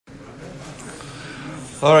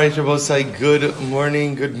All right, Rabbosai, good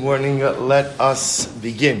morning. Let us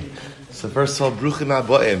begin. So first of all, Bruchim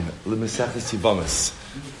Aboim, L'Meseches Yivamis.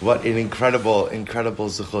 What an incredible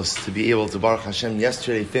zuchos to be able to, Baruch Hashem,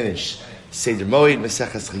 yesterday finish Seder Moed,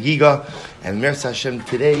 Meseches Chagiga, and Meretz Hashem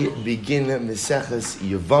today begin Meseches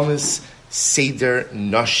Yivamis, Seder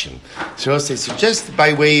Nashim. So just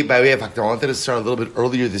by way of fact, I wanted to start a little bit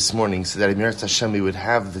earlier this morning so that in Meretz Hashem we would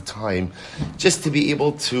have the time just to be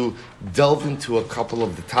able to delve into a couple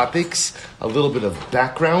of the topics, a little bit of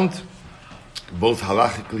background, both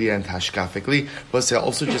halachically and hashkafically. But I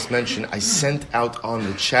also just mentioned I sent out on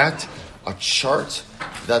the chat a chart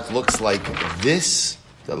that looks like this.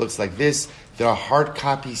 There are hard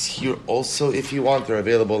copies here also if you want. They're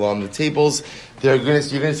available on the tables. You're going to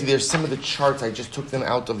see there's some of the charts. I just took them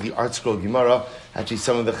out of the Art Scroll Gemara. Actually,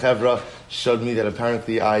 some of the Chevra showed me that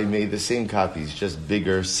apparently I made the same copies, just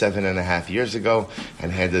bigger, 7.5 years ago,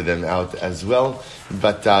 and handed them out as well.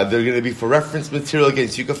 But they're going to be for reference material again,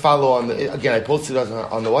 so you can follow on I posted it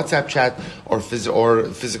on the WhatsApp chat or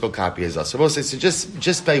physical copy as well. So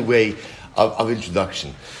just by way of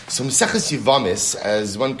introduction. So Meseches Yivamis,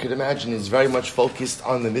 as one could imagine, is very much focused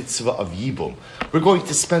on the mitzvah of Yibum. We're going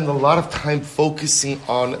to spend a lot of time focusing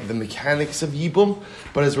on the mechanics of Yibum,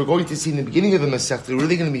 but as we're going to see in the beginning of the Masechta, we're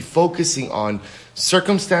really going to be focusing on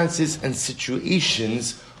circumstances and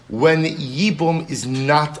situations when Yibum is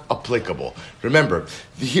not applicable. Remember,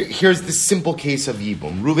 here's the simple case of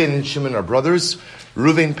Yibum. Reuven and Shimon are brothers.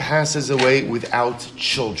 Reuven passes away without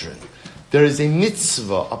children. There is a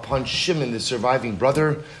mitzvah upon Shimon, the surviving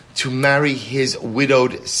brother, to marry his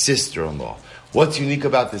widowed sister-in-law. What's unique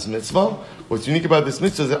about this mitzvah? What's unique about this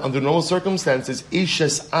mitzvah is that under normal circumstances,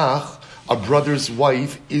 Ishes Ach, a brother's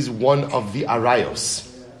wife, is one of the arayos,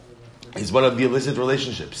 is one of the illicit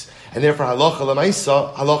relationships. And therefore, halacha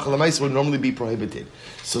l'maisa would normally be prohibited.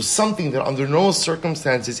 So something that under normal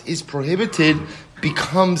circumstances is prohibited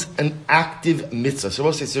becomes an active mitzvah.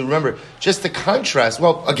 So remember, just the contrast.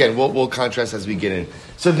 Well, again, we'll contrast as we get in.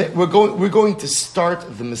 So we're going to start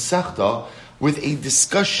the Masechta with a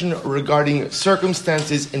discussion regarding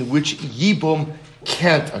circumstances in which Yibum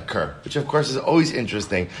can't occur, which of course is always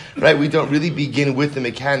interesting, right? We don't really begin with the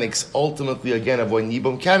mechanics, ultimately, again, of when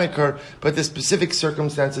Yibum can occur, but the specific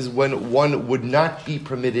circumstances when one would not be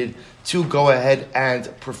permitted to go ahead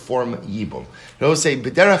and perform Yibum. I say,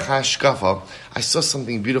 B'derech HaShkafa, I saw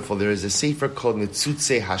something beautiful. There is a sefer called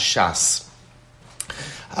Metzutze Hashas.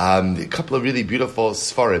 A couple of really beautiful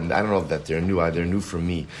Sfarim. I don't know if that they're new for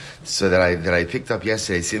me, so that I picked up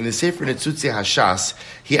yesterday. So in the Sefer Netzutze Hashas,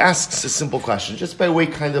 he asks a simple question, just by way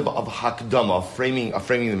kind of hakdama, framing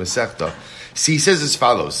the Masechta. So he says as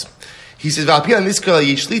follows. He says, "V'alpian niskala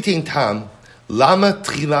yishlitin tam lama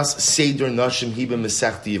tchilas seder nashim hiba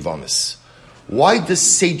Masechta Yivamis." Why does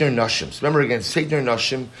Seder Nashim? Remember again, Seder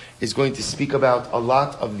Nashim is going to speak about a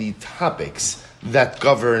lot of the topics that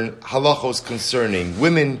govern halachos concerning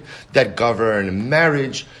women, that govern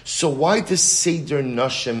marriage. So why does Seder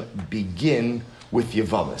Nashim begin with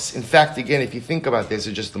Yivamis? In fact, again, if you think about this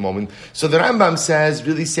for just a moment, so the Rambam says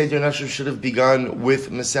really Seder Nashim should have begun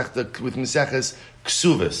with Meseches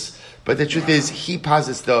Ksuvas. But the truth is, he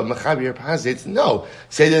posits, the Mechaber posits, no.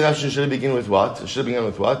 Seder Nashim should have begun with what? It should have begun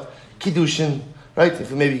with what? Kiddushin. Right?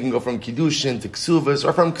 If maybe you can go from Kiddushin to Ksuvas,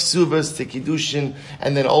 or from Ksuvas to Kiddushin,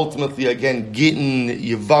 and then ultimately again Gittin,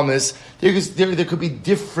 Yivamis. There could be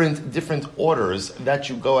different orders that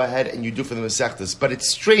you go ahead and you do for the Masechtas. But it's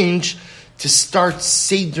strange to start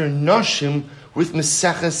Seder Nashim with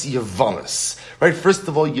Meseches Yivamis. Right? First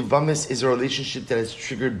of all, Yivamis is a relationship that is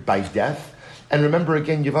triggered by death. And remember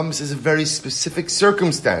again, Yivamis is a very specific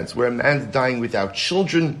circumstance where a man's dying without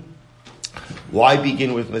children. Why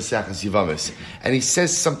begin with Meseches Yivamis? And he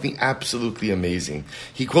says something absolutely amazing.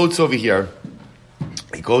 He quotes over here,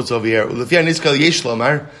 Ulefia Nizkal Yesh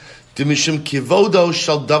Lomar, Demishum Kivodo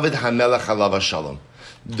Shal David HaMelech Alav Shalom.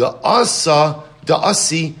 Da'asi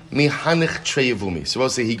Mehanich Treyevumi. So we'll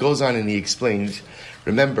say, he goes on and he explains,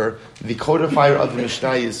 remember, the codifier of the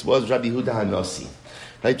Mishnayos was Rabbi Yehuda HaNasi.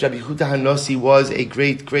 Right? Rabbi Yehuda HaNasi was a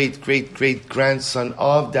great grandson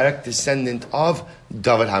of, direct descendant of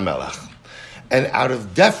David HaMelech. And out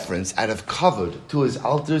of deference, out of kavod to his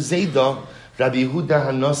alter Zayda, Rabbi Yehuda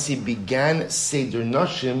HaNasi began Seder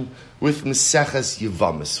Nashim with Meseches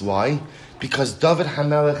Yivamis. Why? Because David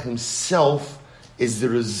HaMelech himself is the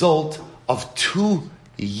result of two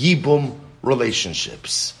Yibum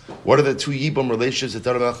relationships. What are the two Yibum relationships that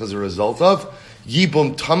David HaMelech is a result of?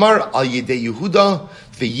 Yibum Tamar al Yidei Yehuda,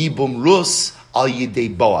 the Yibum Rus al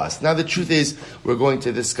Yidei Boaz. Now the truth is, we're going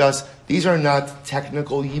to discuss These are not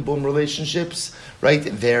technical Yibum relationships, right?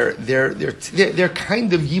 They're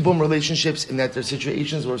kind of Yibum relationships in that they're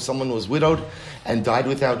situations where someone was widowed and died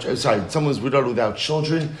someone was widowed without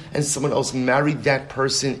children, and someone else married that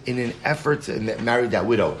person married that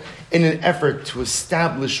widow in an effort to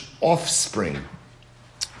establish offspring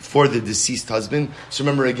for the deceased husband. So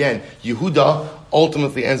remember again, Yehuda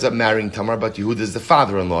ultimately ends up marrying Tamar, but Yehuda is the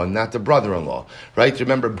father-in-law, not the brother-in-law, right?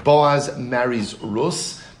 Remember, Boaz marries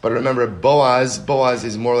Rus, but remember, Boaz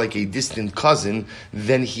is more like a distant cousin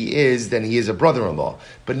than he is a brother-in-law.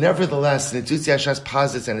 But nevertheless, Netutzi Hashas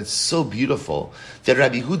posits, and it's so beautiful, that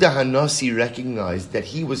Rabbi Yehuda Hanasi recognized that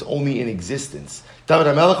he was only in existence. David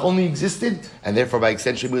HaMelech only existed, and therefore by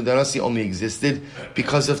extension Rabbi Yehuda Hanasi only existed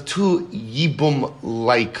because of two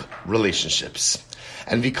Yibum-like relationships.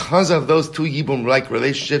 And because of those two Yibum-like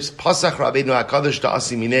relationships, Pasach Rabbeinu HaKadosh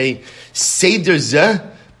Da'asi Minei Seder Zeh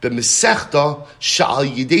B'Mesechta Sha'al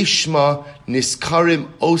Yidei Shema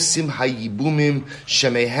Niskarim Osim Hayibumim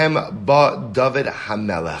Shemehem Ba David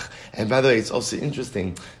HaMelech. And by the way, it's also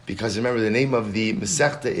interesting because remember the name of the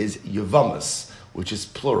Mesechta is Yevamas, which is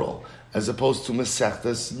plural, as opposed to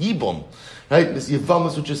Mesechtas Yibum. Right? This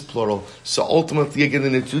Yevamas, which is plural. So ultimately, again, the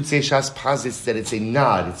Netutzi Shas posits that it's a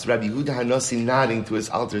nod. It's Rabbi Yehuda Hanasi nodding to his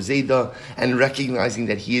Alter Zayda and recognizing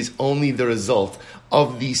that he is only the result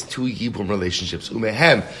of these two Yibum relationships.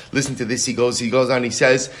 Umehem, listen to this, he goes on, he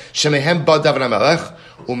says, Shemehem ba David HaMelech,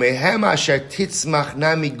 Umehem asher titzmach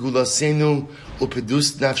nami gulasenu,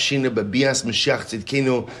 upedus nafshina babias Mashiach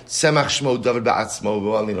tzidkenu, semach shmo David ba'atzmo,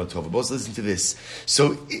 v'alino tova. Both listen to this.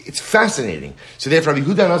 So it's fascinating. So therefore, Rabbi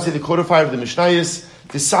Yehuda Hanasi, the codifier of the Mishnayos,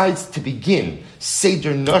 decides to begin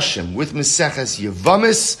Seder Nashim with Meseches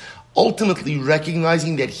Yevamis, ultimately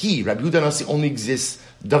recognizing that Rabbi Yehuda Hanasi, only exists,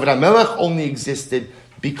 David HaMelech only existed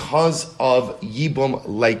because of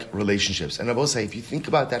Yibum-like relationships. And I will say, if you think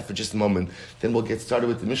about that for just a moment, then we'll get started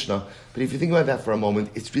with the Mishnah. But if you think about that for a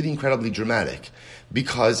moment, it's really incredibly dramatic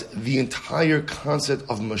because the entire concept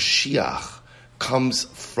of Mashiach comes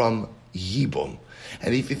from Yibum.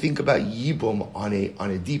 And if you think about Yibum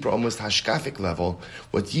on a deeper, almost hashkafic level,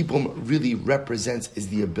 what Yibum really represents is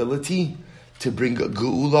the ability to bring a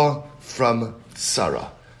geula from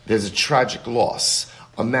Sarah. There's a tragic loss.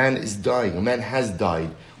 A man is dying. A man has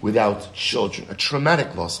died without children. A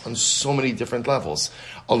traumatic loss on so many different levels.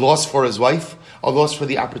 A loss for his wife, a loss for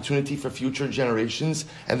the opportunity for future generations.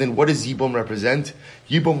 And then what does Yibum represent?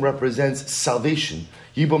 Yibum represents salvation.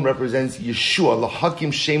 Yibum represents Yeshua.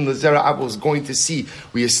 Lahakim Shem Lazera Abba was going to see.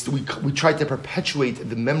 We tried to perpetuate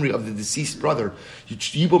the memory of the deceased brother.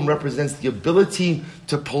 Yibum represents the ability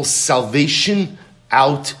to pull salvation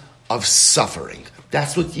out of suffering.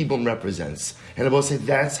 That's what Yibum represents. And I will say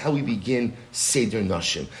that's how we begin Seder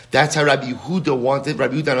Nashim. That's how Rabbi Yehuda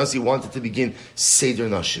Hanasi wanted to begin Seder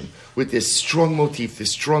Nashim. With this strong motif,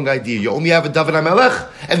 this strong idea. You only have a David HaMelech,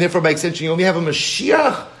 and therefore by extension you only have a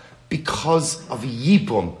Mashiach because of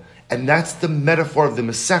Yibum. And that's the metaphor of the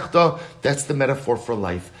Masechta, that's the metaphor for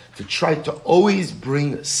life. To try to always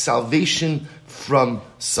bring salvation from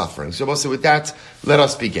suffering. So I will say with that, let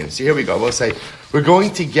us begin. So here we go. I will say, we're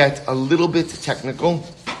going to get a little bit technical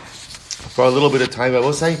for a little bit of time. I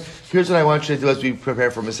will say, here's what I want you to do as we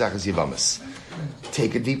prepare for Mesechus Yevamis.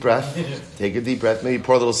 Take a deep breath. Take a deep breath. Maybe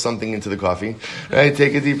pour a little something into the coffee. Right?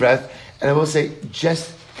 Take a deep breath. And I will say,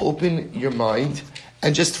 just open your mind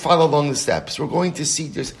and just follow along the steps. We're going to see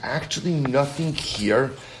there's actually nothing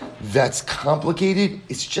here that's complicated.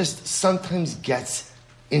 It's just sometimes gets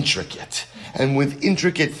intricate. And with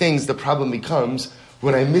intricate things, the problem becomes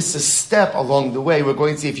when I miss a step along the way, we're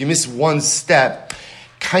going to see if you miss one step,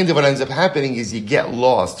 kind of what ends up happening is you get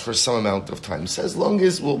lost for some amount of time. So as long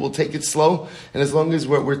as we'll take it slow, and as long as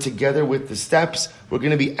we're together with the steps, we're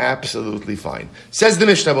going to be absolutely fine. Says the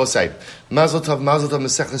Mishnah, we'll say, Mazel Tov,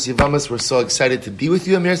 Mesechus Yevamis. We're so excited to be with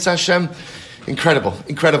you, Amir Sashem. Incredible.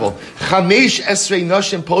 Chamesh esrei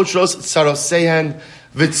nashim potros tsarosehen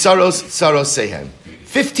v'tsaros tsarosehen.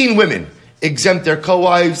 15 women exempt their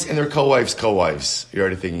co-wives and their co-wives' co-wives. You're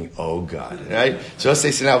already thinking, oh God, right? So let's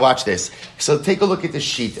say, so now watch this. So take a look at the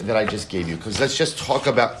sheet that I just gave you, because let's just talk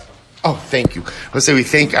about, thank you. Let's say we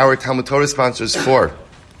thank our Talmud Torah sponsors for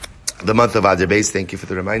the month of Adar Beis. Thank you for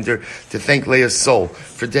the reminder. To thank Leah Sol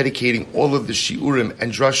for dedicating all of the shiurim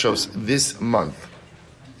and drashos this month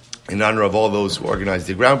in honor of all those who organized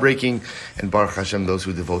the groundbreaking, and Baruch Hashem, those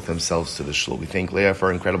who devote themselves to the shul. We thank Leah for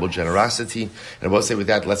her incredible generosity. And I will say with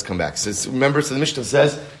that, let's come back. So remember, the Mishnah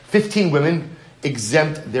says, 15 women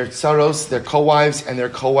exempt their tsaros, their co-wives, and their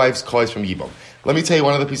co-wives' co-wives from Yibum. Let me tell you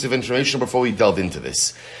one other piece of information before we delve into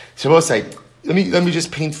this. So I will say, let me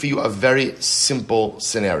just paint for you a very simple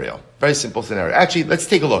scenario. Very simple scenario. Actually, let's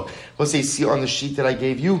take a look. Let's say, see on the sheet that I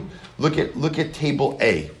gave you, look at table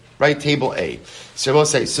A, right? Table A. So we'll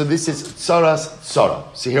say, so this is tsaras tsara.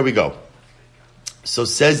 So here we go. So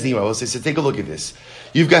says the Gemara, we'll say, so take a look at this.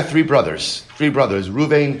 You've got three brothers,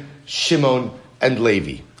 Ruvain, Shimon, and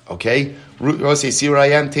Levi. Okay? We'll say, see where I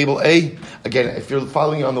am, table A? Again, if you're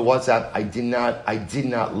following on the WhatsApp, I did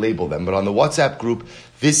not label them, but on the WhatsApp group,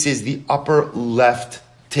 this is the upper left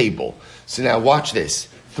table. So now watch this.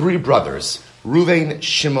 Three brothers, Ruvain,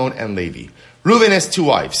 Shimon, and Levi. Ruvain has two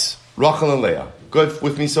wives, Rachel and Leah. Good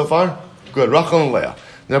with me so far? Good, Rachel and Leah.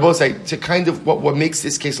 Now both say, to kind of, what makes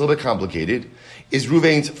this case a little bit complicated, is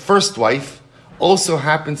Ruvain's first wife also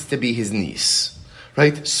happens to be his niece.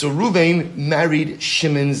 Right? So Ruvain married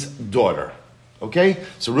Shimon's daughter. Okay?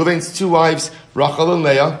 So Ruvain's two wives, Rachel and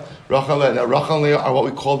Leah. Rachel and Leah are what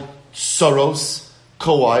we call tsaros,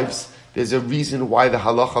 co-wives. There's a reason why the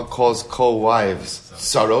halacha calls co-wives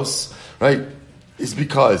tsaros, right? Is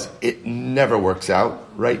because it never works out,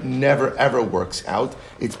 right? Never ever works out.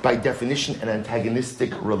 It's by definition an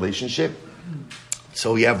antagonistic relationship.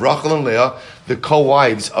 So we have Rachel and Leah, the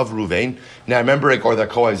co-wives of Ruvain. Now remember, or they're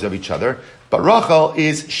co-wives of each other. But Rachel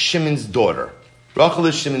is Shimon's daughter.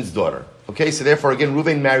 Okay, so therefore, again,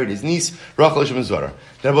 Ruvain married his niece. Rachel is Shimon's daughter.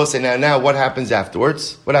 Then we'll say, now what happens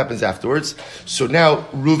afterwards? So now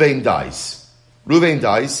Ruvain dies.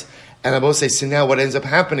 And I will say, so now what ends up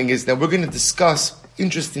happening is that we're going to discuss,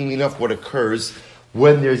 interestingly enough, what occurs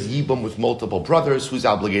when there's Yibum with multiple brothers, who's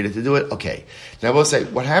obligated to do it. Okay. Now I will say,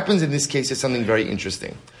 what happens in this case is something very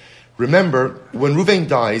interesting. Remember, when Ruvain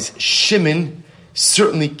dies, Shimon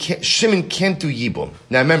can't do Yibum.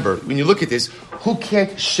 Now remember, when you look at this, who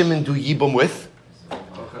can't Shimon do Yibum with?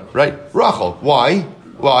 Right? Rachel. Why?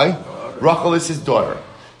 Rachel is his daughter.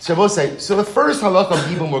 So I will say, so the first halakha of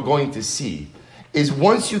Yibum we're going to see is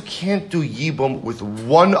once you can't do Yibum with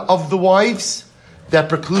one of the wives, that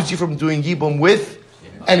precludes you from doing Yibum with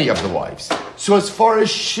any of the wives. So as far as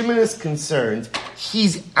Shimon is concerned,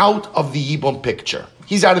 he's out of the Yibum picture.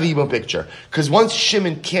 Because once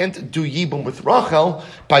Shimon can't do Yibum with Rachel,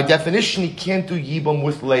 by definition, he can't do Yibum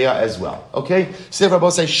with Leah as well. Okay? So therefore,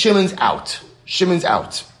 I'll say Shimon's out.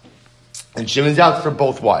 And Shimon's out for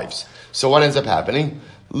both wives. So what ends up happening?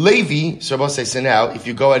 Levi, so I'll say, so now, if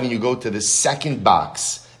you go ahead and you go to the second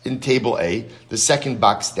box in table A, the second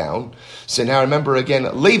box down. So now remember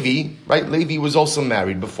again, Levi, right? Levi was also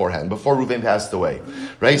married beforehand, before Reuven passed away.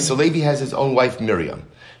 Right? So Levi has his own wife, Miriam.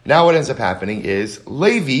 Now what ends up happening is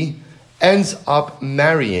Levi ends up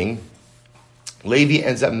marrying, doing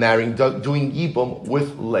Yibum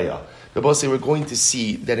with Leah. The boss say we're going to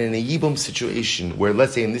see that in a Yibum situation, where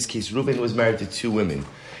let's say in this case Reuven was married to two women,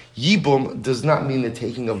 Yibum does not mean the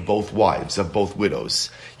taking of both wives, of both widows.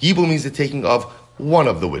 Yibum means the taking of one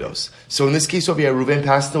of the widows. So in this case over here, Reuven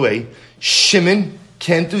passed away. Shimon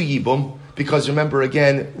can't do Yibum, because remember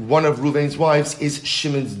again, one of Reuven's wives is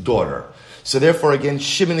Shimon's daughter. So therefore, again,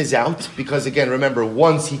 Shimon is out, because again, remember,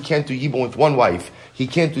 once he can't do Yibum with one wife, he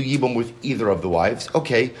can't do Yibum with either of the wives.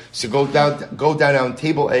 Okay, so go down on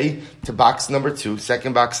table A to box number 2,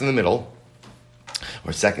 second box in the middle,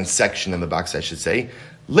 or second section in the box, I should say.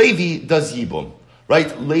 Levi does Yibum,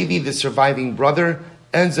 right? Levi, the surviving brother,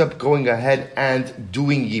 ends up going ahead and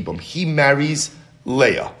doing Yibum. He marries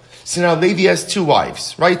Leah. So now Levi has two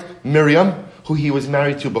wives, right? Miriam, who he was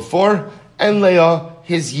married to before, and Leah,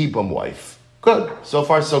 his Yibum wife. Good. So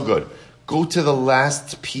far, so good. Go to the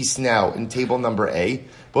last piece now in table number A.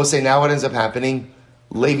 Both say now what ends up happening?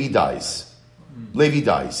 Levi dies.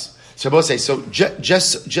 So both say, so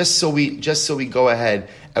just so we go ahead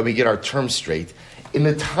and we get our terms straight. In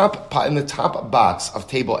the top box of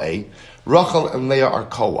table A, Rachel and Leah are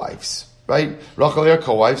co-wives, right? Rachel and Leah are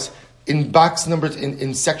co-wives.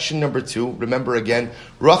 In section number 2, remember again,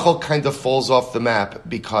 Rachel kind of falls off the map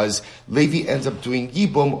because Levi ends up doing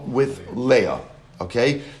Yibum with Leah.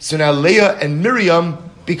 Okay? So now Leah and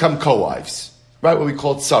Miriam become co-wives, right? What we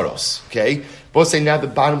call tsaros. Okay? Both say now the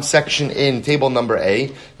bottom section in table number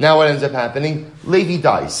A, now what ends up happening? Levi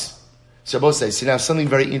dies. So both say, so now something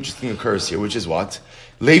very interesting occurs here, which is what?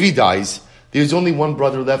 Levi dies. There's only one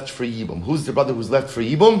brother left for Yibum. Who's the brother who's left for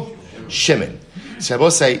Yibum? Shimon. So I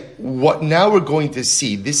will say, what now we're going to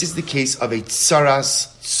see, this is the case of a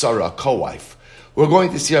tsara, co-wife. We're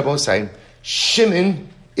going to see, I will say, Shimon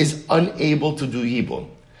is unable to do Yibum.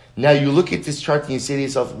 Now you look at this chart and you say to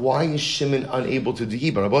yourself, why is Shimon unable to do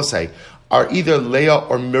Yibum? I will say, are either Leah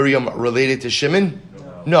or Miriam related to Shimon?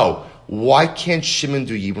 No. Why can't Shimon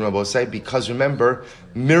do Yibum? I will say, because remember,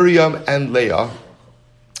 Miriam and Leah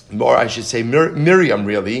or I should say Miriam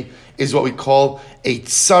really, is what we call a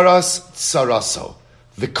tsaras tsaraso,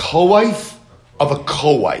 the co-wife of a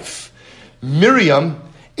co-wife. Miriam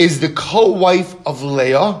is the co-wife of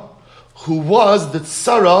Leah, who was the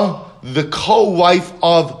tsara, the co-wife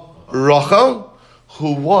of Rachel,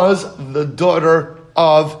 who was the daughter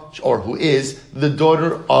of, or who is the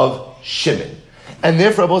daughter of Shimon. And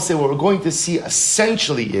therefore, I will say what we're going to see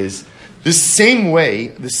essentially is the same way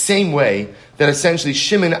that essentially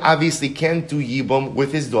Shimon obviously can't do Yibum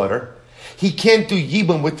with his daughter. He can't do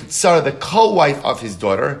Yibum with Sarah, the co-wife of his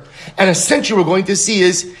daughter. And essentially what we're going to see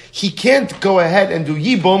is he can't go ahead and do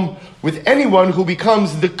Yibum with anyone who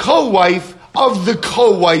becomes the co-wife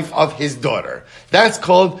of his daughter. That's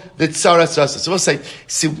called the Tsaras Rasa. So we'll say,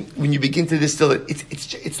 see, when you begin to distill it,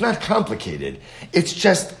 it's not complicated. It's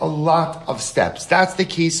just a lot of steps. That's the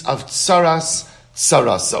case of Tsaras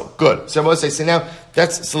Saraso. Good. So we'll say,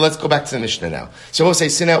 so let's go back to the Mishnah now. So we'll say,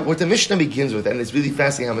 so now what the Mishnah begins with, and it's really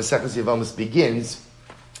fascinating how Maseches Yevamos begins,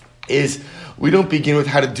 is we don't begin with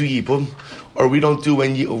how to do Yibum, or we don't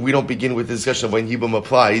begin with the discussion of when Yibum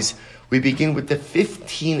applies. We begin with the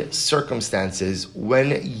 15 circumstances when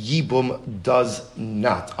Yibum does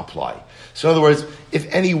not apply. So in other words,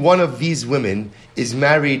 if any one of these women is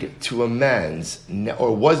married to a man's,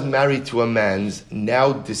 or was married to a man's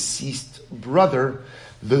now deceased brother,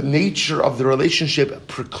 the nature of the relationship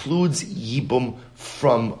precludes Yibum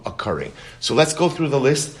from occurring. So let's go through the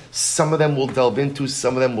list. Some of them we'll delve into,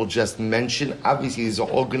 some of them we'll just mention. Obviously, these are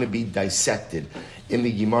all going to be dissected in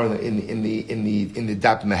the Gemara, in the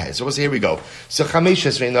Dap Mehez. So we'll say, here we go. So Chamesh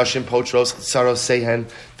Esrei Nashim Potros Tsaros Sehen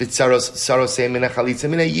Vitzaros Sehen Mina Chalitza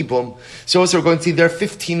Mina Yibum. So also we're going to see there are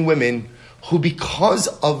 15 women who, because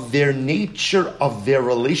of their nature of their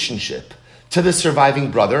relationship to the surviving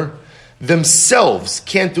brother, themselves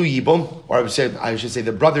can't do Yibum, or I should say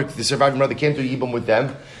the surviving brother can't do Yibum with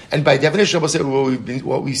them. And by definition, I will say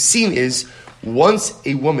what we've seen is once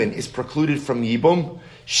a woman is precluded from Yibum,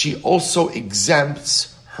 she also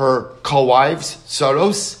exempts her co-wives,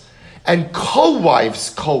 Saros, and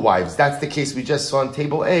co-wives, that's the case we just saw on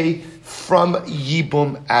table A, from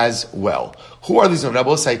Yibum as well. Who are these? I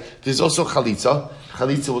will say there's also Chalitza.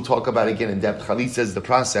 Chalitza we'll talk about again in depth. Chalitza is the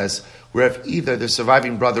process where if either the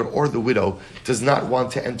surviving brother or the widow does not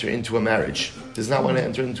want to enter into a marriage, does not want to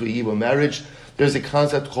enter into a Yibum marriage, there's a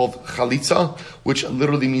concept called Chalitza, which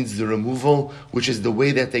literally means the removal, which is the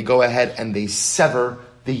way that they go ahead and they sever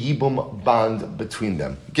the Yibum bond between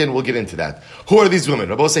them. Again, we'll get into that. Who are these women?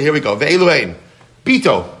 Rabbi say, here we go. Ve'eluein,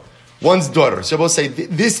 Bito, one's daughter. So Rabbi say,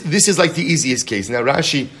 this is like the easiest case. Now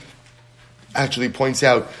Rashi actually points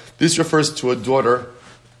out, this refers to a daughter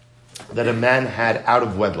that a man had out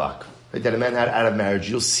of wedlock, right? That a man had out of marriage.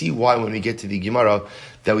 You'll see why when we get to the Gemara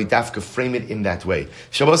that we dafka frame it in that way.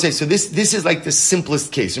 Shabbos say, so this is like the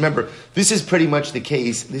simplest case. Remember, this is pretty much the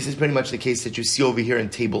case that you see over here in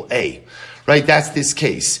table A. Right, that's this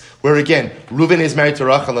case. Where again, Reuven is married to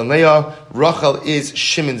Rachel and Leah. Rachel is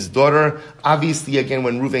Shimon's daughter. Obviously, again,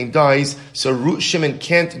 when Reuven dies, so Shimon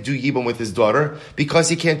can't do Yibum with his daughter. Because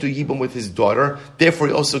he can't do Yibum with his daughter, therefore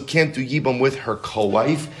he also can't do Yibum with her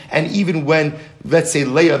co-wife. And even when, let's say,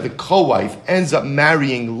 Leah, the co-wife, ends up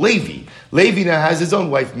marrying Levi, Levi now has his own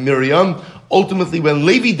wife, Miriam. Ultimately, when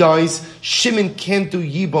Levi dies, Shimon can't do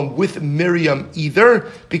Yibum with Miriam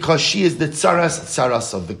either, because she is the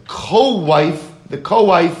tsaras of the co-wife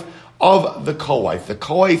of the co-wife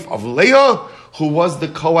of Leah, who was the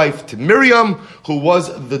co-wife to Miriam, who was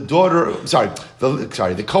the daughter,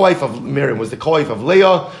 the co-wife of Miriam was the co-wife of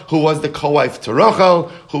Leah, who was the co-wife to Rachel,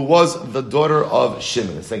 who was the daughter of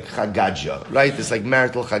Shimon. It's like Chagaja, right? It's like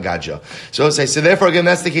marital Chagaja. So therefore again,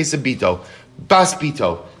 that's the case of Bito. Bas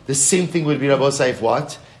Bito. The same thing would be Rabbi Saif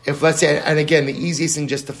what? If let's say, and again, the easiest thing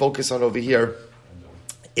just to focus on over here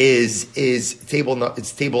is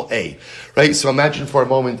table A, right? So imagine for a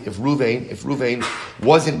moment if Reuven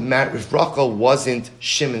wasn't married, if Rachel wasn't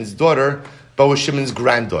Shimon's daughter, but was Shimon's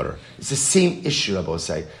granddaughter. It's the same issue, Rabbi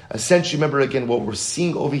Saif. Essentially, remember again, what we're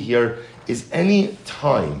seeing over here is any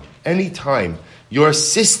time your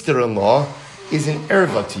sister-in-law is an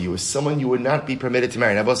erva to you, is someone you would not be permitted to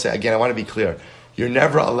marry. And Rabbi Saif, again, I want to be clear. You're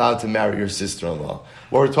never allowed to marry your sister-in-law.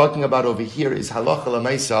 What we're talking about over here is halacha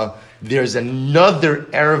l'maisa. There's another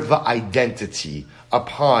erva identity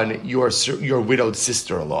upon your widowed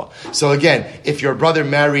sister-in-law. So again, if your brother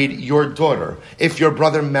married your daughter, if your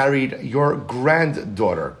brother married your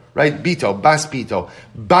granddaughter, right? Bito, Bas Bito,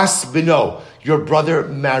 Bas Bino, your brother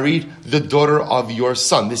married the daughter of your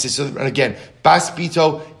son. This is, and again, Bas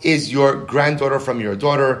Bito is your granddaughter from your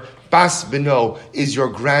daughter. Bas Bino is your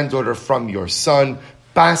granddaughter from your son.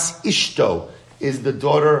 Bas Ishto is the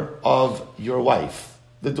daughter of your wife.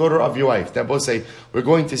 The daughter of your wife. Now, both say, we're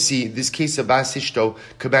going to see this case of Bas Ishto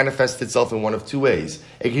could manifest itself in one of two ways.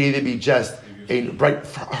 It can either be just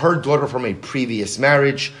her daughter from a previous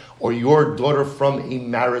marriage, or your daughter from a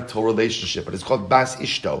marital relationship. But it's called Bas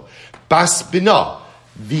Ishto. Bas Bina,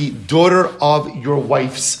 the daughter of your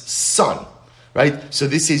wife's son. Right? So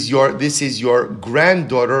this is your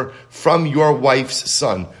granddaughter from your wife's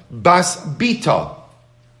son. Bas Bita,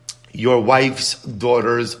 your wife's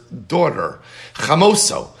daughter's daughter.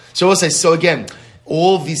 Chamoso. So we'll say, so again,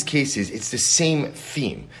 all of these cases, it's the same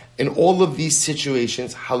theme. In all of these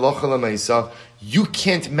situations, halacha l'maisa, you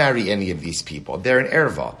can't marry any of these people. They're an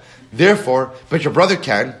erva. Therefore, but your brother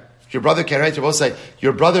can. Your brother can, right? So we'll say,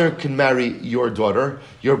 your brother can marry your daughter.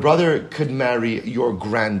 Your brother could marry your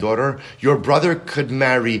granddaughter. Your brother could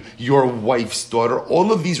marry your wife's daughter.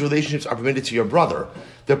 All of these relationships are permitted to your brother.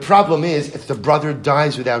 The problem is, if the brother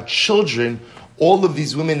dies without children, all of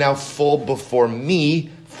these women now fall before me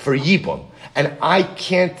for yibum. And I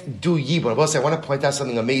can't do yibum. I want to point out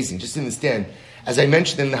something amazing. Just understand, as I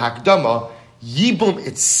mentioned in the Hakdama, yibum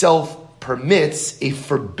itself permits a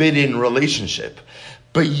forbidden relationship.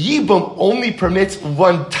 But yibum only permits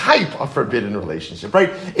one type of forbidden relationship,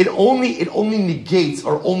 right? It only negates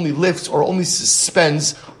or only lifts or only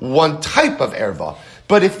suspends one type of erva.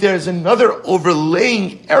 But if there's another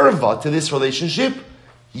overlaying erva to this relationship,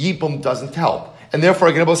 yibum doesn't help. And therefore,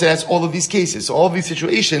 again, I say that's all of these cases. So all of these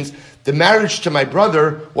situations, the marriage to my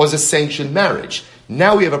brother was a sanctioned marriage.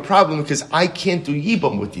 Now we have a problem because I can't do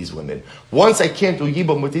yibum with these women. Once I can't do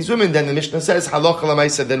yibum with these women, then the Mishnah says, halacha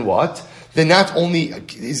l'maisa, then what? Then not only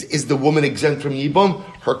is the woman exempt from yibum,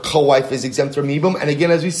 her co-wife is exempt from yibum. And again,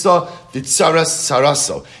 as we saw, the tsaras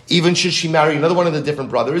saraso. Even should she marry another one of the different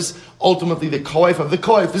brothers, ultimately the co-wife of the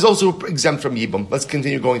co-wife is also exempt from yibum. Let's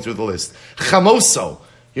continue going through the list. Chamoso,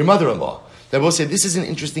 your mother-in-law. They both say, this is an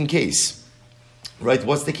interesting case. Right?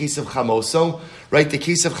 What's the case of chamoso? Right? The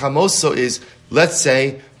case of chamoso is, let's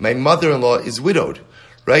say, my mother-in-law is widowed.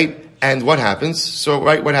 Right? And what happens? So,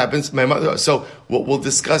 right, what happens? My mother. So, we'll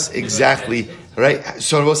discuss exactly, right?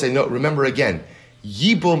 So, we'll say, no, remember again,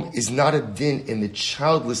 yibum is not a din in the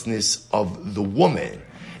childlessness of the woman.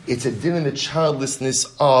 It's a din in the childlessness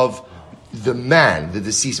of the man, the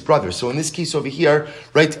deceased brother. So, in this case over here,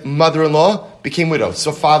 right, mother-in-law became widowed.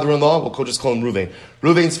 So, father-in-law, we'll just call him Ruvain.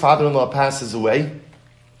 Ruvain's father-in-law passes away.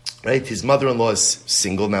 Right? His mother-in-law is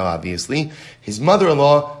single now, obviously. His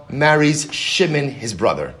mother-in-law marries Shimon, his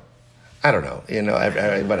brother. I don't know,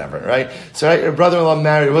 whatever, right? So, right, your brother-in-law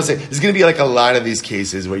married, we'll say, there's going to be like a lot of these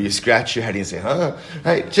cases where you scratch your head and you say, huh?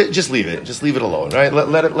 Right? Just leave it. Just leave it alone, right?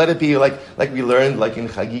 Let it be like we learned, like in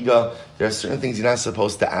Chagiga, there are certain things you're not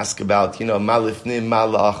supposed to ask about, malifnim,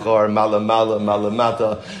 malachor, malamala,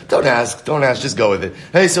 malamata. Don't ask, just go with it.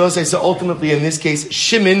 Hey, so we'll say, so ultimately in this case,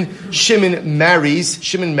 Shimon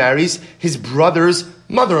marries his brother's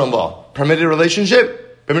mother-in-law. Permitted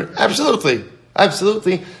relationship? Absolutely.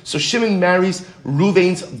 So Shimon marries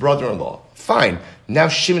Ruvain's brother-in-law. Fine. Now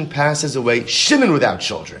Shimon passes away. Shimon without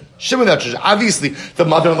children. Obviously, the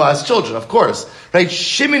mother-in-law has children, of course. Right?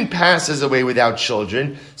 Shimon passes away without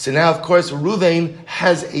children. So now, of course, Ruvain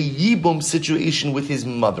has a yibum situation with his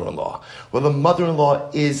mother-in-law. Well, the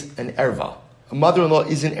mother-in-law is an erva. A mother-in-law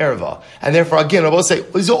is an erva. And therefore, again, I will say,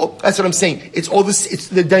 that's what I'm saying. It's all this, it's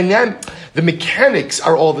the dynamic, the mechanics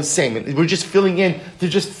are all the same. And we're just filling in,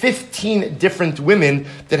 there's just 15 different women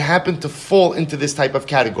that happen to fall into this type of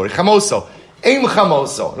category. Chamoso. Ein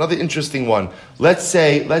chamoso. Another interesting one. Let's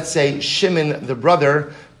say Shimon, the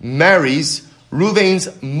brother, marries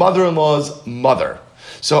Ruvain's mother-in-law's mother.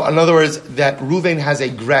 So, in other words, that Ruvain has a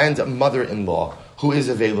grandmother-in-law who is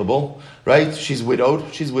available, right? She's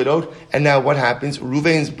widowed, and now what happens?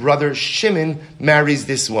 Ruvain's brother Shimon marries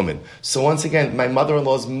this woman. So once again, my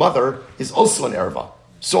mother-in-law's mother is also an erva.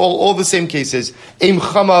 So all the same cases, Eim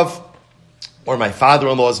Chamav, or my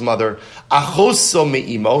father-in-law's mother, Achoso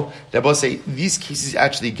Me'imo. They both say these cases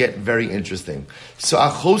actually get very interesting. So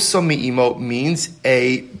Achoso Me'imo means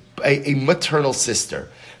a maternal sister.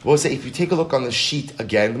 We'll say, if you take a look on the sheet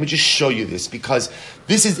again, let me just show you this, because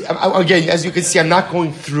this is, again, as you can see, I'm not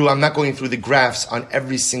going through the graphs on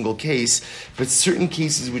every single case, but certain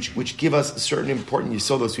cases which give us certain important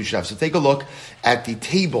yisodos we should have. So take a look at the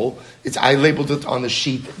table. I labeled it on the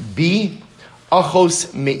sheet B,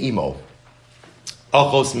 Achos Me'imo.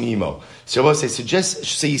 Achos Me'imo. So we'll say, so just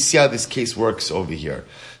so you see how this case works over here.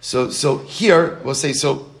 So here, we'll say,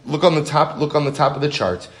 so look on the top of the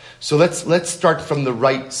chart. So let's start from the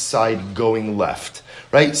right side going left,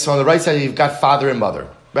 right? So on the right side, you've got father and mother,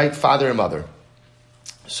 right? Father and mother.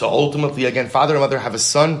 So ultimately, again, father and mother have a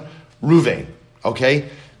son, Ruvain,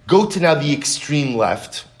 okay? Go to now the extreme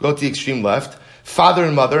left. Father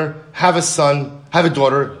and mother have a son, have a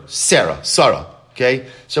daughter, Sarah. Okay?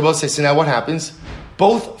 Shabbos says, so now what happens?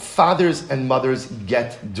 Both fathers and mothers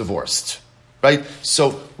get divorced. Right?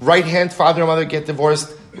 So right hand father and mother get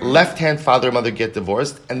divorced, left hand father and mother get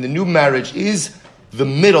divorced, and the new marriage is the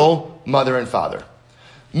middle mother and father.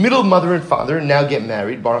 Middle mother and father now get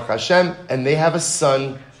married, Baruch Hashem, and they have a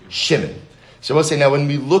son, Shimon. So we'll say now when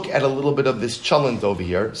we look at a little bit of this chalent over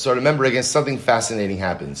here, so remember again, something fascinating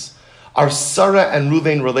happens. Are Sarah and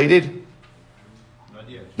Reuven related? Not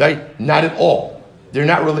yet. Right? Not at all. They're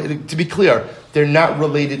not related. To be clear, they're not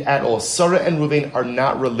related at all. Sarah and Reuven are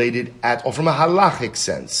not related at all from a halachic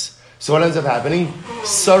sense. So what ends up happening?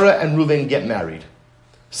 Sarah and Reuven get married.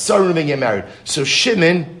 Sarah and Reuven get married. So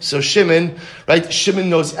Shimon, right? Shimon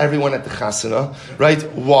knows everyone at the chasana, right?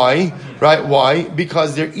 Why? Right? Why?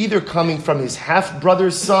 Because they're either coming from his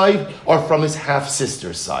half-brother's side or from his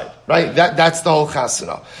half-sister's side, right? That's the whole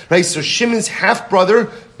chasana, right? So Shimon's half-brother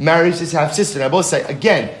marries his half-sister. And I both say,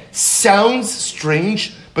 again, sounds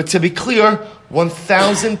strange, but to be clear,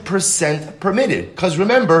 1,000% permitted. Because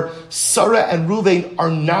remember, Sarah and Reuven are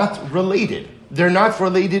not related. They're not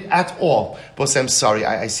related at all. But I'm sorry,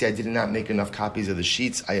 I see I did not make enough copies of the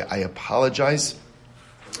sheets. I apologize.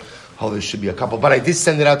 Oh, there should be a couple. But I did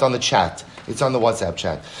send it out on the chat. It's on the WhatsApp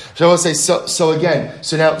chat. So I will say, so just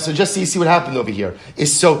so you see what happened over here,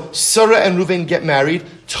 is so Sarah and Reuven get married,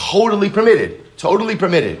 totally permitted.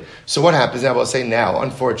 So what happens now? I will say now,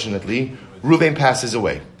 unfortunately, Reuven passes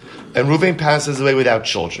away. And Reuven passes away without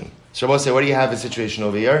children. So I will say, what do you have a situation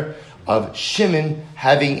over here? Of Shimon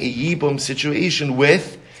having a Yibum situation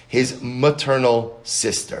with his maternal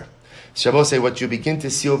sister. Shabbos say what you begin to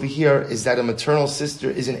see over here is that a maternal sister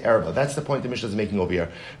is an erva. That's the point the Mishnah is making over here.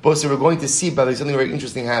 But so we're going to see, by the way, something very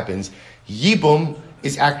interesting happens. Yibum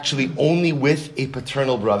is actually only with a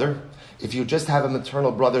paternal brother. If you just have a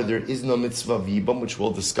maternal brother, there is no mitzvah of Yibum, which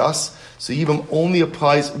we'll discuss. So Yibum only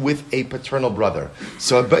applies with a paternal brother.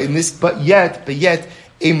 So, but yet,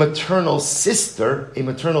 a maternal sister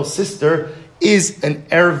is an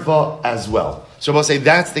erva as well. So I'll say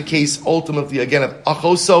that's the case ultimately again of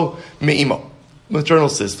achoso me'imo, maternal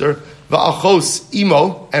sister, va'achos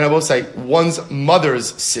imo, and I will say one's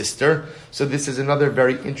mother's sister. So this is another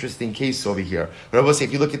very interesting case over here. But I will say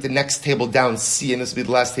if you look at the next table down, C, and this will be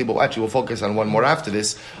the last table. Actually, we'll focus on one more after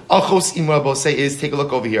this. Achos imo, I will say is take a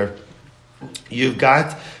look over here. You've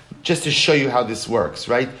got, just to show you how this works,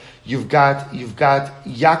 right? You've got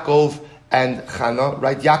Yaakov and Chana,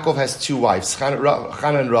 right? Yaakov has two wives,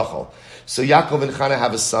 Chana and Rachel. So Yaakov and Chana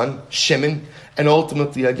have a son, Shimon, and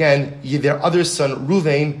ultimately, again, their other son,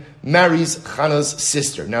 Reuven, marries Chana's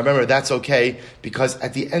sister. Now remember, that's okay, because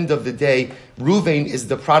at the end of the day, Reuven is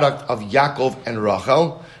the product of Yaakov and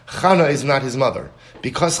Rachel. Chana is not his mother.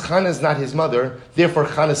 Because Chana is not his mother, therefore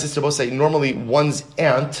Chana's sister will say, normally one's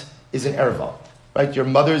aunt is an erva. Right, your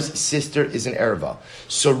mother's sister is an erva.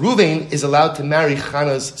 So Reuven is allowed to marry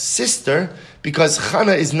Chana's sister because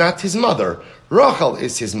Chana is not his mother. Rachel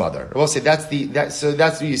is his mother. I will say so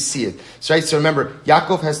that's where you see it. So, right, so remember,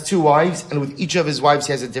 Yaakov has two wives, and with each of his wives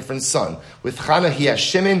he has a different son. With Chana he has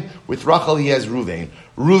Shimon, with Rachel he has Reuven.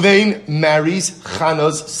 Reuven marries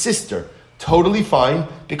Chana's sister. Totally fine,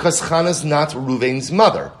 because Chana's not Reuven's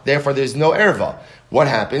mother. Therefore there's no erva. What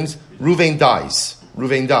happens? Reuven dies.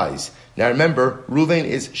 Now remember, Reuven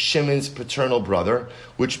is Shimon's paternal brother,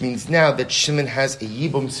 which means now that Shimon has a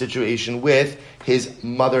Yibum situation with his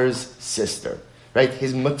mother's sister, right?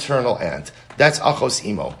 His maternal aunt. That's Achos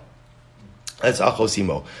Imo.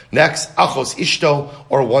 Next, Achos Ishto,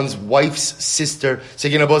 or one's wife's sister. So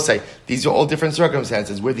you know, both say, these are all different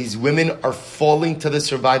circumstances where these women are falling to the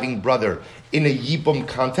surviving brother in a Yibum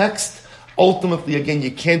context. Ultimately, again,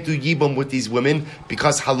 you can't do Yibum with these women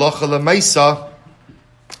because halacha l'maisa,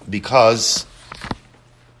 because,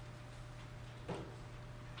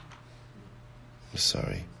 I'm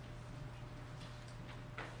sorry.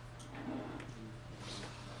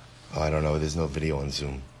 Oh, I don't know. There's no video on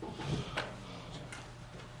Zoom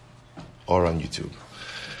or on YouTube.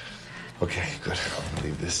 Okay, good. I'll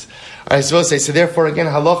leave this. All right, so I'll say, so therefore, again,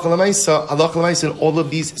 halacha l'maisa in all of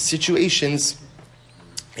these situations.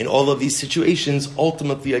 In all of these situations,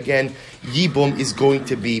 ultimately, again, Yibum is going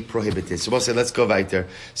to be prohibited. So we'll say, let's go right there.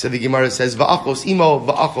 So the Gemara says, Va'achos imo,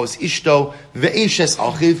 va'achos ishto, ve'eshes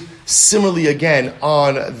achiv. Similarly, again,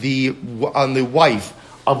 on the wife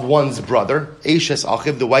of one's brother, Eshes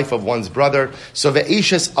achiv, the wife of one's brother. So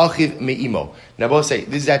ve'eshes achiv me'imo. Now we'll say,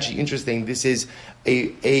 this is actually interesting. This is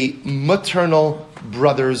a maternal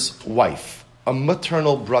brother's wife. A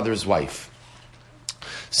maternal brother's wife.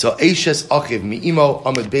 So Eishes Achiv Mi'imo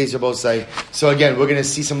Amud Beis Rabosai. So again, we're going to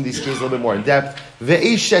see some of these cases a little bit more in depth.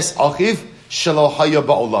 Ve'Eishes Achiv shelo haya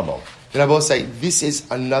ba'olamo. And I will say, this is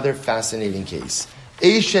another fascinating case.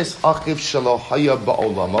 Eishes achiv shelo haya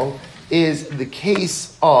ba'olamo is the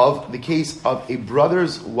case of a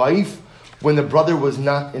brother's wife when the brother was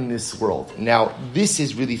not in this world. Now, this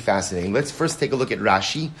is really fascinating. Let's first take a look at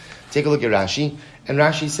Rashi. And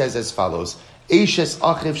Rashi says as follows: Eishes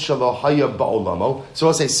achiv shelo haya ba'olamo. So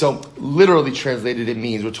I'll say, so literally translated, it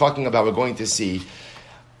means we're going to see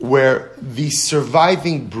where the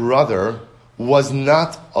surviving brother was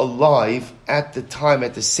not alive at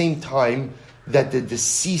the same time that the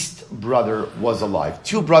deceased brother was alive.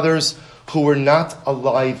 Two brothers who were not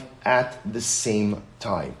alive at the same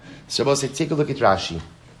time. So I'll say, take a look at Rashi.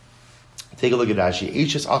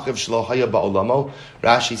 Eishes achiv shelo haya ba'olamo.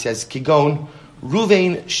 Rashi says, Kigon,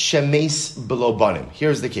 Ruvain shemes below banim.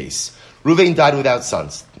 Here's the case. Ruvain died without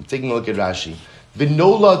sons. I'm taking a look at Rashi.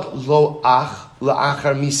 V'nolad lo ach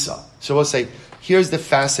la'achar misa. So we'll say, here's the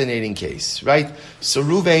fascinating case, right? So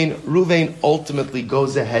Ruvain ultimately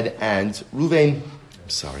goes ahead and Ruvain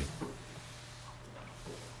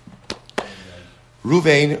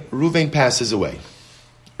passes away.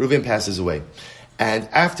 And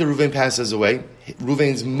after Ruvain passes away,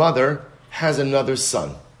 Ruvain's mother has another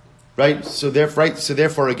son. Right? So therefore,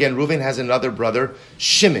 again, Ruvain has another brother,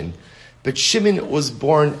 Shimon. But Shimon was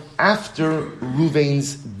born after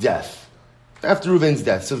Ruvain's death. So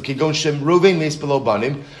Kigon Shem Ruvain meis below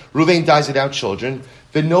banim. Ruvain dies without children.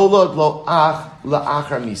 V'nolad lo ach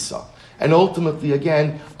la'achar misa. And ultimately,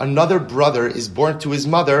 again, another brother is born to his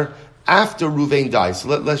mother after Ruvain dies. So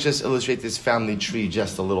let's just illustrate this family tree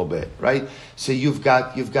just a little bit, right? So you've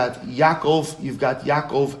got Yaakov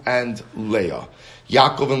and Leah.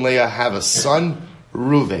 Yaakov and Leah have a son,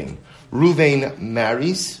 Ruvain. Ruvain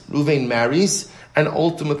marries, and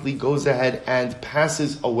ultimately goes ahead and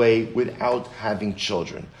passes away without having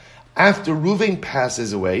children. After Ruvain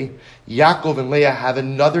passes away, Yaakov and Leah have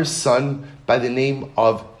another son by the name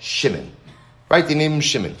of Shimon. Right? They name him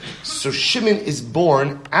Shimon. So Shimon is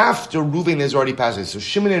born after Ruvain has already passed away. So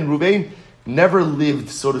Shimon and Ruvain never lived,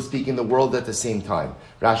 so to speak, in the world at the same time.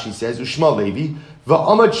 Rashi says, Ushma Levi,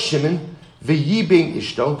 va'amad Shimon, v'yibing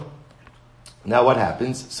ishto. Now what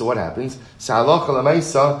happens? Sa'alach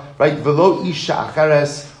alamaisa, right? V'lo isha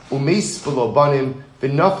achares, umeis v'lo banim,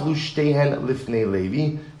 v'naflu shtehen lifnei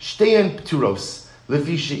Levi, shtehen pturos.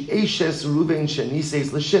 Lefishi Eishes Ruvain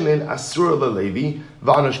Shenises L'Shimon Asur LeLevi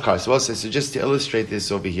V'Anosh Kar. So just to illustrate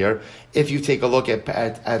this over here, if you take a look at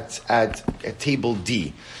table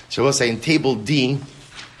D, so we'll say in table D,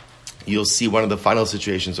 you'll see one of the final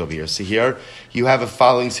situations over here. So here you have a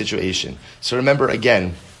following situation. So remember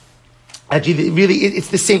again, actually, really, it's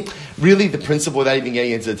the same. Really, the principle, without even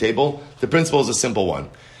getting into the table, the principle is a simple one.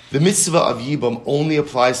 The mitzvah of Yibum only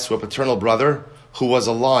applies to a paternal brother who was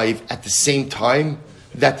alive at the same time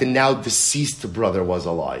that the now deceased brother was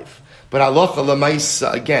alive. But halacha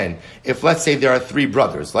l'maisa, again, if let's say there are three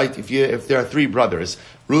brothers, like if there are three brothers,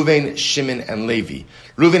 Ruvain, Shimon, and Levi.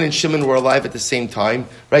 Ruvain and Shimon were alive at the same time,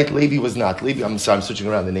 right? Levi was not. I'm switching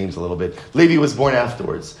around the names a little bit. Levi was born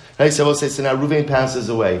afterwards. Right? So we'll say, so now Ruvain passes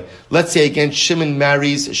away. Let's say again, Shimon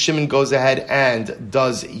marries, Shimon goes ahead and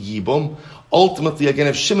does Yibum. Ultimately, again,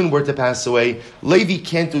 if Shimon were to pass away, Levi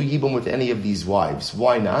can't do Yibum with any of these wives.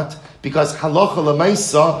 Why not? Because halacha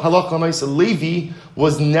l'maisa, Levi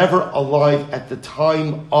was never alive at the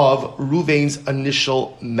time of Ruvain's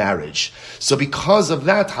initial marriage. So because of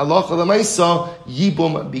that, halacha l'maisa,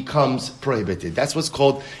 Yibum becomes prohibited. That's what's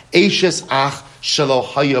called Eishes ach shelo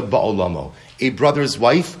haya ba'olamo. A brother's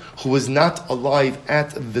wife who was not alive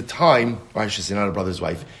at the time, or I should say not a brother's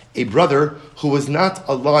wife, a brother who was not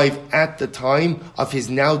alive at the time of his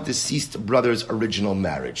now deceased brother's original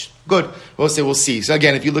marriage. Good. We'll see. So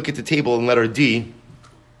again, if you look at the table in letter D,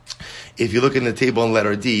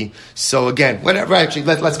 so again, whatever, actually,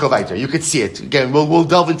 let's go weiter. You could see it. Again, we'll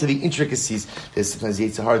delve into the intricacies. Sometimes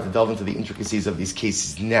it's hard to delve into the intricacies of these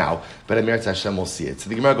cases now, but Emirat Hashem will see it. So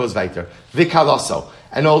the Gemara goes weiter. Vikalaso.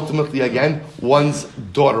 And ultimately, again, one's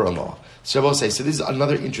daughter-in-law. So I will say, so this is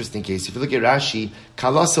another interesting case. If you look at Rashi,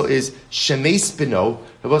 Kalaso is Shemes Bino.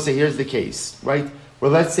 I will say, here's the case, right?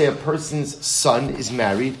 Where let's say a person's son is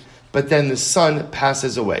married, but then the son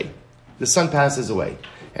passes away.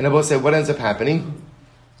 And I will say, what ends up happening?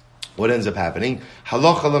 Halacha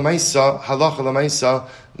l'maisa,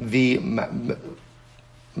 the man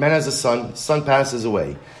has a son passes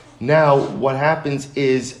away. Now, what happens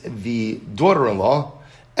is the daughter-in-law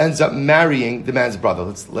ends up marrying the man's brother.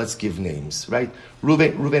 Let's give names, right?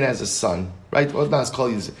 Reuben has a son, right? Well, let's call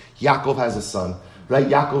you Yaakov has a son, right?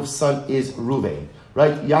 Yaakov's son is Reuben.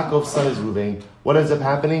 right? Yaakov's son is Reuven. What ends up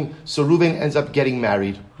happening? So Reuven ends up getting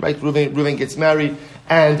married, right? Reuven gets married,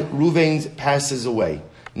 and Reuven passes away.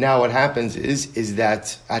 Now what happens is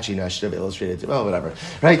that, actually no, I should have illustrated it, well, whatever,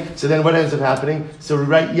 right? So then what ends up happening? So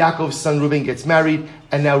right, Yaakov's son Reuven gets married,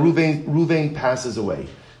 and now Reuven passes away.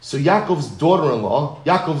 So Yaakov's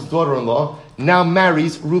daughter-in-law now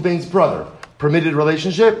marries Reuven's brother. Permitted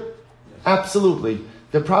relationship? Absolutely.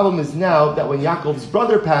 The problem is now that when Yaakov's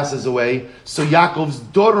brother passes away, so Yaakov's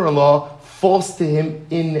daughter-in-law falls to him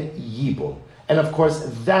in Yibum. And of course,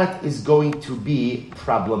 that is going to be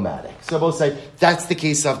problematic. So we'll say, that's the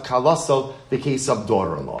case of Kalaso, the case of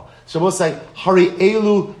daughter-in-law. So we'll say, Hari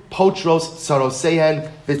elu potros sarosehen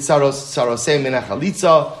vitsaros sarosehen min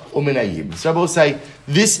hachalitza umin hayibum. So we'll say,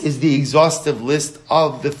 this is the exhaustive list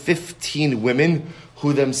of the 15 women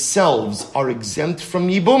who themselves are exempt from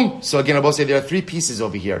Yibum. So again, I will say there are three pieces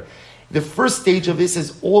over here. The first stage of this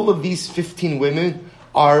is all of these 15 women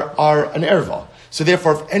are an erva. So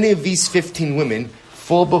therefore, if any of these 15 women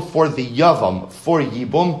fall before the Yavam for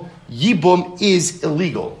Yibum, Yibum is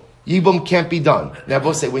illegal. Yibum can't be done. Now, I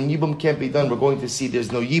will say, when Yibum can't be done, we're going to see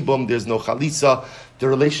there's no Yibum, there's no Chalitza. The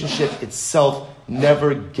relationship itself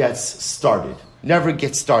never gets started.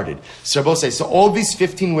 So I will say, so all these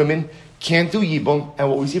 15 women can't do Yibum, and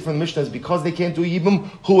what we see from the Mishnah is because they can't do Yibum,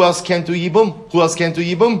 who else can't do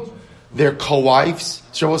Yibum? Their co-wives.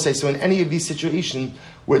 So I will say, so in any of these situations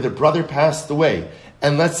where the brother passed away,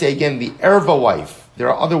 and let's say again the erva wife,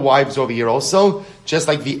 there are other wives over here also, just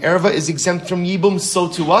like the erva is exempt from Yibum, so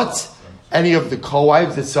to what? Any of the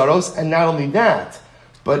co-wives, the tsaros, and not only that,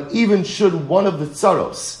 but even should one of the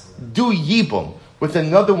tsaros do Yibum with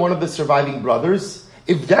another one of the surviving brothers,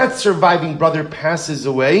 if that surviving brother passes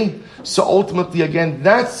away, so ultimately again,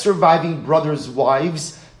 that surviving brother's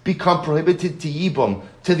wives become prohibited to Yibum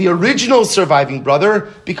to the original surviving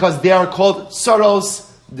brother because they are called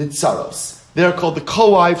tsaros the tsaros. They are called the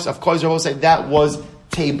co-wives. Of course, Rabbi will say that was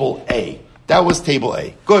table A.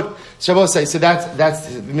 Good. So Rabbi will say, so that's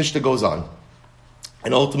the Mishnah goes on.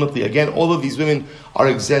 And ultimately, again, all of these women are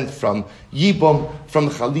exempt from Yibum, from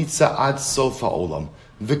Chalitza ad sofa olam.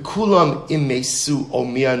 V'kulam imesu o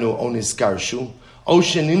mianu o niskarshu, o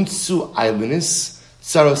shenimtsu ailunis,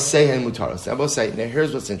 tsarosehen mutaros. I will say, now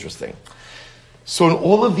here's what's interesting. So in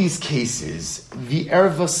all of these cases, the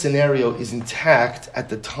erva scenario is intact at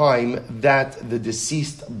the time that the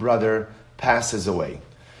deceased brother passes away.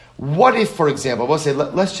 What if, for example, we'll say,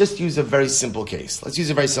 let's just use a very simple case.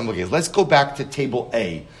 Let's go back to table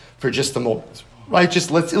A for just a moment. Right?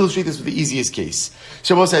 Just let's illustrate this with the easiest case.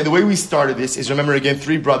 So we'll say, the way we started this is, remember again,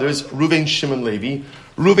 three brothers, Reuven, Shimon, Levi.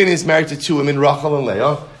 Reuven is married to two women, Rachel and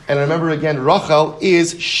Leah. And remember again, Rachel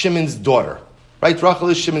is Shimon's daughter. Right? Rachel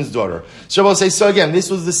is Shimon's daughter. So I'll say, so again, this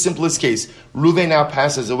was the simplest case. Reuven now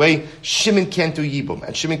passes away. Shimon can't do Yibum.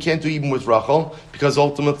 And Shimon can't do Yibum with Rachel because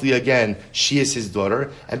ultimately, again, she is his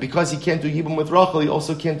daughter. And because he can't do Yibum with Rachel, he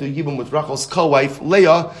also can't do Yibum with Rachel's co-wife,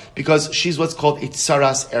 Leah, because she's what's called a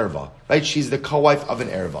tsaras erva. Right? She's the co-wife of an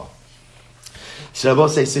erva. So I will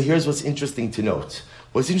say, so here's what's interesting to note.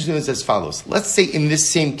 What's interesting is as follows. Let's say in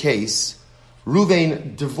this same case,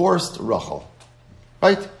 Reuven divorced Rachel.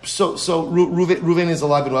 Right? So Reuven is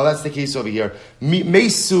alive and well. That's the case over here.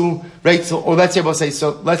 Mesu, right? So, or let's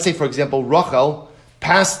say, for example, Rachel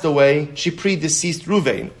passed away. She predeceased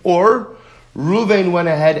Reuven. Or Reuven went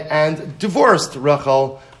ahead and divorced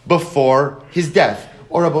Rachel before his death.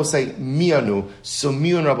 Or Rabbi say, Mianu. So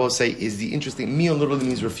Miun, Rabbi say, is the interesting, Miun literally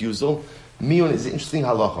means refusal. Miun is the interesting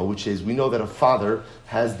halacha, which is, we know that a father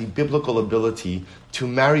has the biblical ability to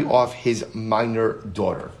marry off his minor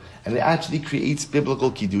daughter. And it actually creates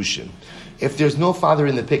biblical kiddushin. If there's no father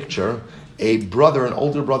in the picture, a brother, an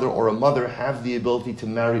older brother, or a mother have the ability to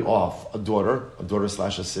marry off a daughter /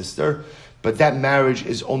 a sister, but that marriage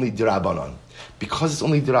is only d'Rabbanan. Because it's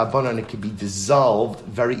only d'Rabbanan, it can be dissolved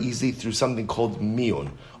very easily through something called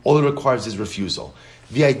miyun. All it requires is refusal.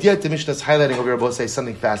 The idea that the Mishnah is highlighting over here will say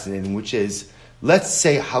something fascinating, which is, let's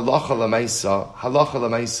say halacha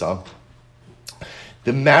l'maisa,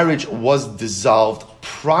 the marriage was dissolved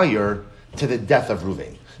prior to the death of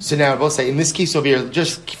Reuven. So now I will say, in this case over here,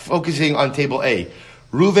 just focusing on table A,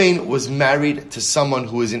 Reuven was married to someone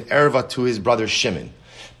who is an erva to his brother Shimon.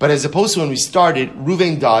 But as opposed to when we started,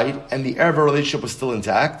 Reuven died and the erva relationship was still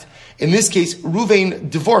intact. In this case, Reuven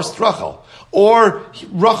divorced Rachel, or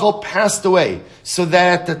Rachel passed away, so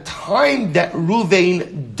that at the time that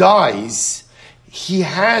Reuven dies, he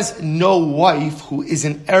has no wife who is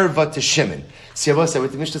an erva to Shimon. See, what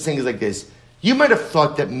the Mishnah is saying is like this. You might have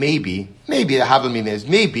thought that maybe the Havamim is,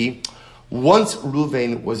 maybe once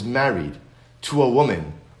Reuven was married to a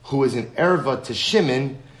woman who is an erva to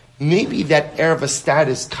Shimon, maybe that erva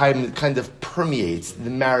status kind of permeates the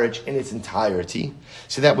marriage in its entirety,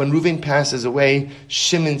 so that when Reuven passes away,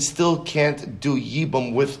 Shimon still can't do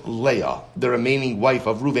Yibum with Leah, the remaining wife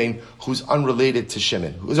of Reuven, who's unrelated to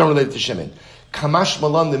Shimon. Kamash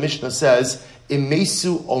Malan, the Mishnah says,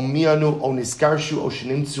 Imesu o mianu o niskarshu o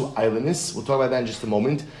shenimtsu ailenis. We'll talk about that in just a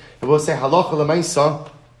moment. And we'll say halacha lemaisa,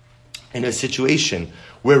 in a situation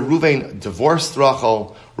where Reuven divorced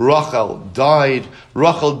Rachel, Rachel died,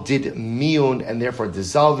 Rachel did miyun and therefore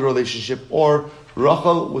dissolved the relationship, or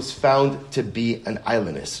Rachel was found to be an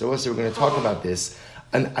ailenis. So we're going to talk about this.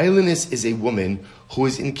 An ailenis is a woman who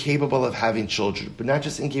is incapable of having children, but not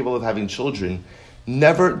just incapable of having children,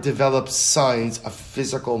 never develops signs of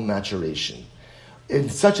physical maturation. In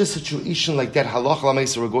such a situation like that, halacha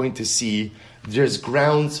l'maisa, we're going to see there's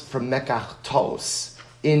grounds for mekach tos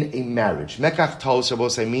in a marriage. Mekach tos,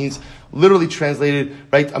 Rabbosai, means, literally translated,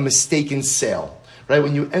 right, a mistaken sale. Right,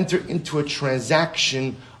 when you enter into a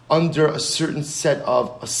transaction under a certain set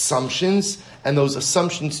of assumptions, and those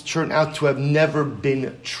assumptions turn out to have never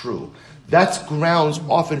been true. That's grounds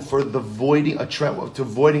often for the voiding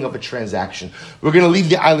of a transaction. We're going to leave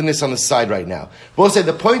the islandness on the side right now. We'll say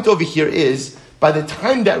the point over here is, by the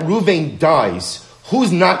time that Reuven dies,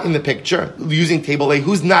 who's not in the picture? Using table A,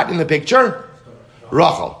 who's not in the picture?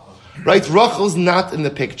 Rachel. Right? Rachel's not in the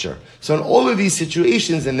picture. So in all of these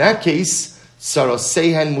situations, in that case, saros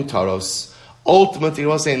sehen mutaros. Ultimately,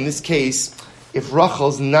 we'll say in this case, if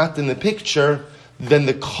Rachel's not in the picture, then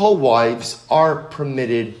the co-wives are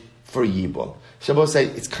permitted for Yibum. Shabbos say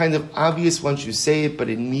it's kind of obvious once you say it, but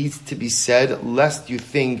it needs to be said, lest you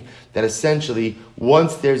think that essentially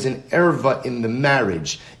once there's an erva in the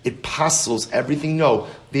marriage, it passels everything. No,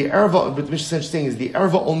 the erva, what the Mishnah is saying is the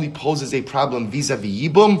erva only poses a problem vis-a-vis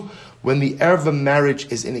Yibum when the erva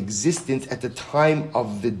marriage is in existence at the time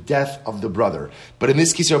of the death of the brother. But in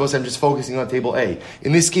this case, Shabbos, I'm just focusing on table A.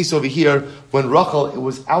 In this case over here, when Rachel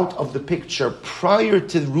was out of the picture prior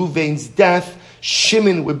to Reuven's death,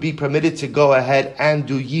 Shimon would be permitted to go ahead and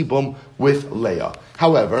do Yibum with Leah.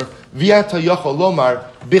 However, Viata Yochol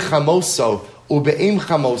Lomar Bichamoso Ubeim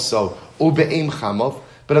Chamoso Ubeim Chamov.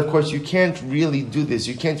 But of course, you can't really do this.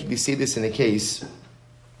 You can't really say this in a case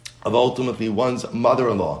of ultimately one's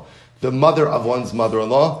mother-in-law, the mother of one's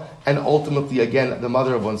mother-in-law, and ultimately, again, the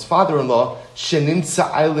mother of one's father-in-law,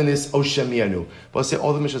 Shenimtsa Ailenis Oshemianu. But say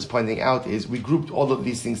all the Mishnah is pointing out is we grouped all of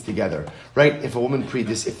these things together, right? If a woman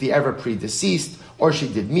if the ever predeceased, or she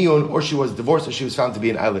did miyun, or she was divorced, or she was found to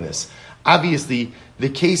be an ailenis. Obviously, the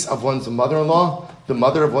case of one's mother-in-law, the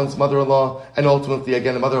mother of one's mother-in-law, and ultimately,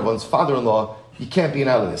 again, the mother of one's father-in-law, you can't be an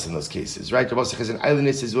ailenis in those cases, right? Because an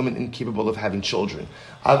ailenis is women incapable of having children.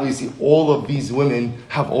 Obviously, all of these women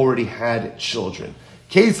have already had children.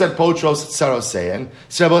 So here's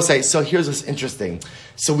what's interesting.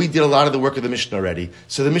 So we did a lot of the work of the Mishnah already.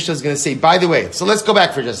 So the Mishnah is going to say, by the way, so let's go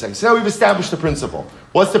back for just a second. So now we've established the principle.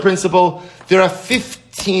 What's the principle? There are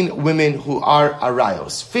 15 women who are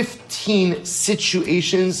arayos. 15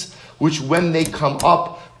 situations which, when they come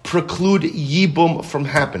up, preclude Yibum from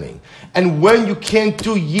happening. And when you can't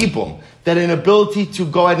do Yibum, that inability to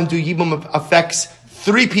go ahead and do Yibum affects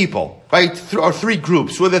 3 people, right? Or 3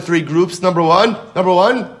 groups. Who are the 3 groups? Number one,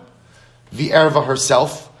 the erva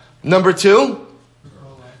herself. Number 2,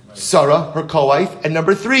 Sarah, her co-wife. And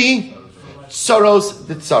number 3, Tsaros,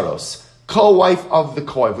 the Tsaros, co-wife of the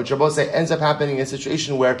co-wife, which Rabbi say ends up happening in a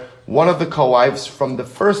situation where one of the co-wives from the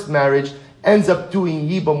first marriage ends up doing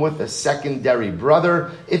Yibum with a secondary brother.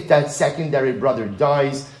 If that secondary brother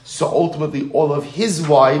dies, so ultimately all of his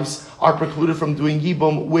wives are precluded from doing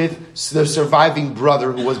Yibum with the surviving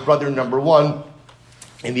brother, who was brother number 1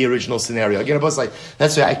 in the original scenario. Again,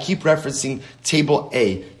 that's why I keep referencing table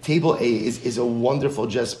A. Table A is a wonderful,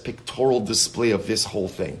 just pictorial display of this whole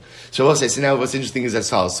thing. So so now what's interesting is as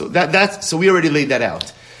follows. So we already laid that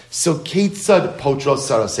out. So Ketzad Potros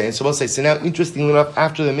Sarasein. So we'll say, so now interestingly enough,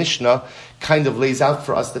 after the Mishnah kind of lays out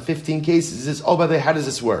for us the 15 cases, is by the way, how does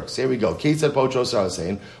this work? So here we go. Ketzad Potros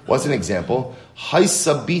Sarasein. What's an example?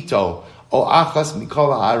 Haisabito o achas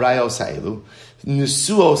mikola arayo sailu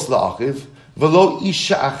nusuos la'achiv velo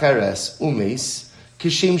isha acheres umes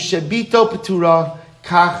kishem shebito petura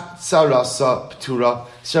kach sarasa petura.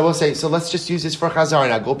 So we'll say, so let's just use this for Chazar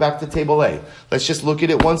now. Go back to table A. Let's just look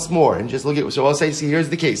at it once more and just look at it. So I'll say, see, here's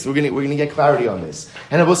the case. We're gonna get clarity on this.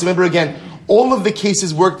 And I will remember again, all of the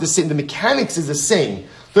cases work the same. The mechanics is the same.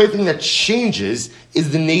 The only thing that changes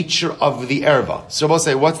is the nature of the erva. So we'll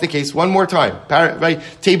say, what's the case? One more time. Right?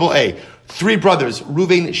 Table A. 3 brothers,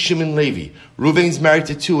 Reuven, Shimon, Levi. Reuven's married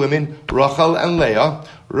to 2 women, Rachel and Leah.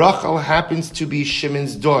 Rachel happens to be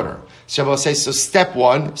Shimon's daughter. Shabbos says, so step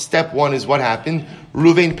one is what happened.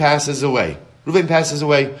 Reuven passes away.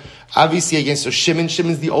 Obviously, again, so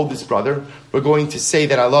Shimon's the oldest brother. We're going to say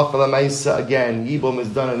that halacha l'maisa again, Yibum is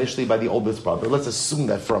done initially by the oldest brother. Let's assume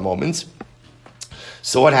that for a moment.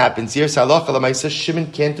 So what happens here? So halacha l'maisa,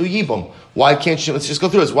 Shimon can't do Yibum. Why can't Shimon? Let's just go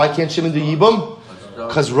through this. Why can't Shimon do Yibum?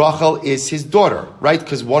 Because Rachel is his daughter, right?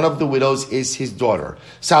 Because one of the widows is his daughter.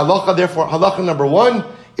 So halacha, therefore, halacha number one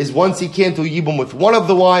is once he can't do Yibum with one of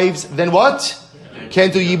the wives, then what?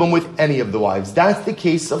 Can't do Yibum with any of the wives. That's the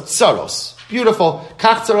case of Tsaros. Beautiful.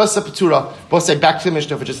 Kach Tsaras Petura. We'll say back to the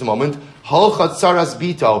Mishnah for just a moment. Holchat Tsaras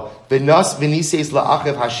Bito. V'nas v'niseis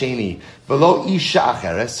la'achev hasheni. V'lo isha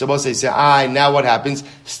acheres. So we'll say, now what happens?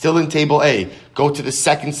 Still in table A. Go to the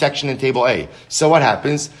second section in table A. So what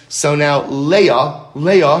happens? So now Leah,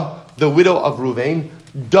 the widow of Ruvain,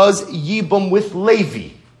 does Yibum with Levi,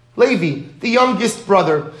 the youngest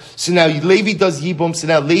brother. So now Levi does Yibum. So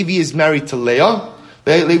now Levi is married to Leah.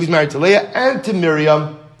 Levi's married to Leah and to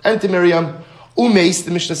Miriam. Umeis,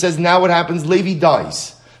 the Mishnah says, now what happens? Levi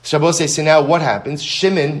dies. Shabbos says, so now what happens?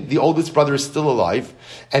 Shimon, the oldest brother, is still alive.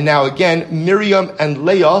 And now again, Miriam and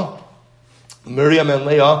Leah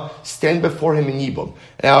stand before him in Yibum.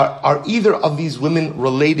 Now, are either of these women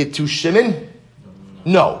related to Shimon?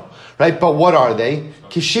 No. Right? But what are they?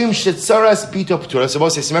 Kishim Shetzaras Bito Ptura. So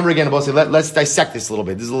remember again, let's dissect this a little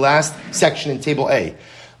bit. This is the last section in table A.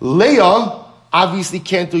 Leah obviously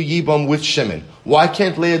can't do Yibum with Shimon. Why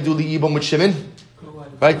can't Leah do the Yibum with Shimon?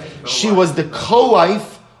 Right? She was the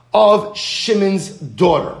co-wife of Shimon's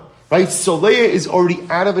daughter. Right? So Leah is already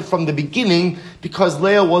out of it from the beginning because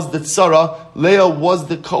Leah was the tzara. Leah was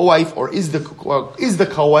the co-wife or is the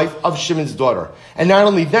co-wife of Shimon's daughter. And not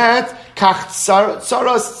only that, kach tzara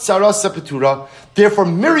sepetura. Therefore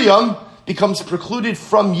Miriam becomes precluded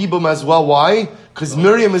from Yibum as well. Why? Because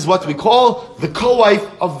Miriam is what we call the co-wife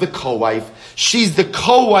of the co-wife. She's the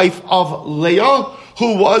co-wife of Leah,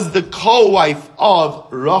 who was the co-wife of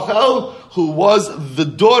Rachel, who was the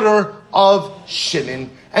daughter of Shimon.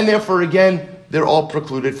 And therefore, again, they're all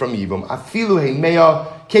precluded from Yibum. Afilu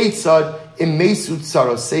heimeya keitzad imesut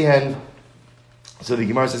sarosehen. So the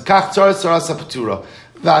Gemara says, kach tzara tzara sapatura.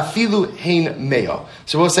 Va'afilu hein meya.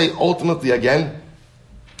 So we'll say ultimately again,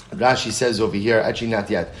 Rashi says over here, actually not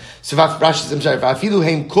yet. So Rashi says, I'm sorry, va'afilu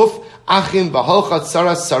hein kuf achim v'holchat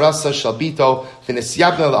saras sarasa shalbito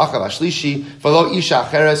v'nesyabna l'achav ashlishi v'lo isha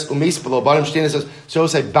acheres umeis v'lo barim shtein. So we'll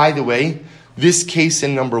say, by the way, this case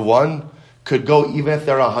in number one could go even if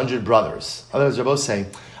there are 100 brothers. Otherwise, they're both saying,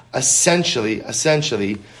 essentially,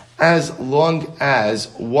 as long as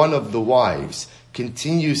one of the wives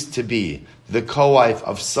continues to be the co-wife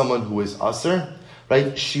of someone who is Aser,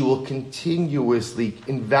 right, she will continuously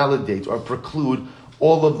invalidate or preclude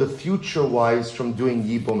all of the future wives from doing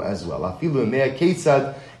Yibum as well. Afilu mea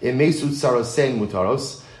ketzad emesut sarosein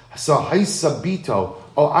mutaros. So haisabito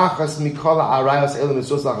o achas mikola arayos elim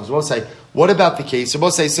esos lachas. We'll say, what about the case? So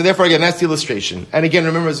we'll say, so therefore again, that's the illustration. And again,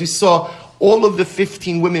 remember, as we saw, all of the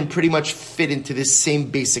 15 women pretty much fit into this same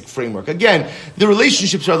basic framework. Again, the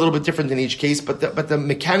relationships are a little bit different in each case, but the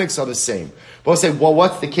mechanics are the same. But we'll say, well,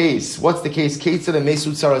 what's the case? Ketzad and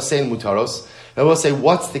mesut sarosein mutaros. And we'll say,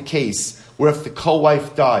 what's the case where if the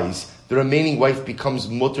co-wife dies, the remaining wife becomes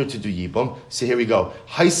mutter to do Yibum? So here we go.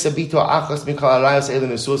 Hay sabito achas mikal arayos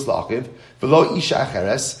elin esus la'achiv v'lo isha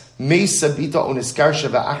acheres meis sabito uniskarsha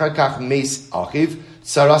v'achar kach meis achiv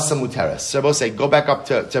sarasa muteres. So we'll say, go back up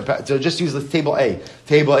to just use the table A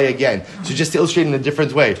again. So just to illustrate in a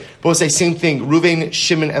different way. But we'll say same thing. Reuven,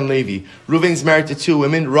 Shimon, and Levi. Reuven's married to two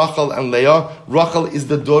women, Rachel and Leah. Rachel is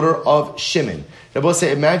the daughter of Shimon. Now we'll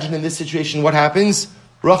say, imagine in this situation what happens.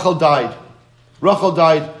 Rachel died.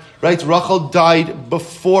 Right? Rachel died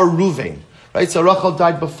before Reuven. Right? So Rachel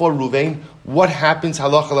died before Reuven. What happens?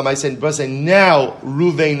 Halacha l'maaseh. Now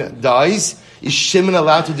Reuven dies. Is Shimon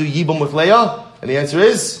allowed to do Yibum with Leah? And the answer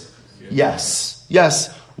is yes.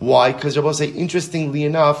 Why? Because Rabbi say, interestingly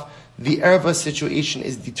enough, the erva situation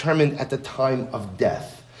is determined at the time of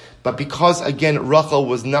death. But because, again, Rachel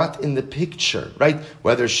was not in the picture, right?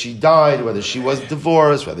 Whether she died, whether she was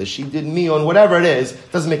divorced, whether she did mion, whatever it is,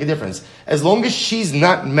 doesn't make a difference. As long as she's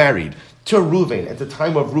not married to Reuven at the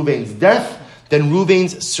time of Reuven's death, then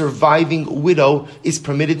Reuven's surviving widow is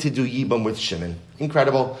permitted to do Yibum with Shimon.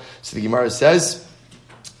 Incredible. So the Gemara says,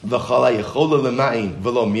 V'chala yechola l'ma'in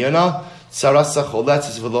v'lo miana, tzarasa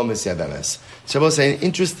choletzes v'lo mesyabemes. So I will say an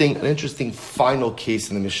interesting final case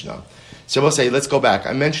in the Mishnah. So we'll say, let's go back.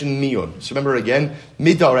 I mentioned miyun. So remember again,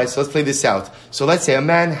 midah, right? So let's play this out. So let's say a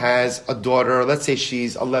man has a daughter. Let's say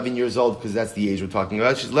she's 11 years old, because that's the age we're talking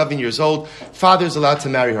about. She's 11 years old. Father's allowed to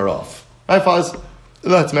marry her off. Right, fathers?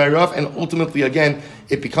 Let's marry her off, and ultimately, again,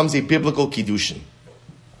 it becomes a biblical kiddushin.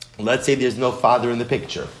 Let's say there's no father in the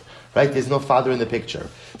picture, right? There's no father in the picture.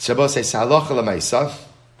 Shabbos say Salacha l'maisa.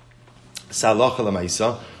 Salacha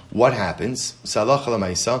l'maisa. What happens? Salacha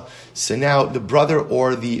l'maisa. So now the brother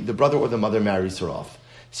or the mother marries her off.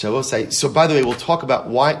 So by the way, we'll talk about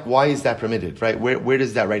why is that permitted, right? Where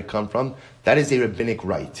does that right come from? That is a rabbinic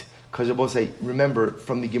right. Because remember,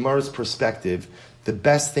 from the Gemara's perspective, the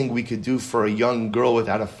best thing we could do for a young girl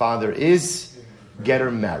without a father is get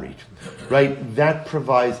her married, right? That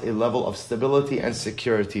provides a level of stability and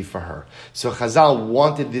security for her. So Chazal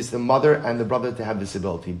wanted the mother and the brother to have this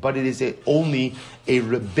ability, but it is only a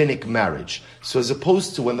rabbinic marriage. So as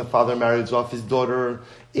opposed to when the father marries off his daughter,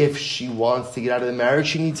 if she wants to get out of the marriage,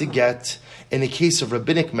 she needs a get. In the case of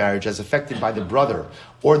rabbinic marriage, as affected by the brother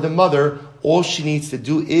or the mother, all she needs to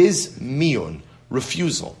do is miyun,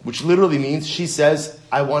 refusal, which literally means she says,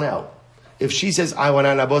 I want out. If she says, I want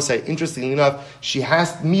out, Nabosai, interestingly enough,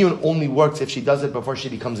 miyun only works if she does it before she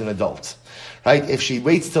becomes an adult. Right? If she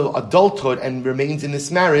waits till adulthood and remains in this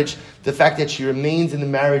marriage, the fact that she remains in the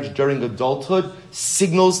marriage during adulthood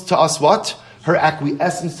signals to us what? Her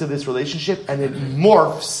acquiescence to this relationship, and it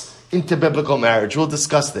morphs into biblical marriage. We'll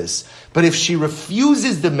discuss this. But if she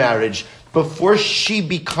refuses the marriage before she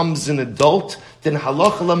becomes an adult, then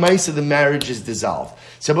halacha l'maisa, the marriage is dissolved.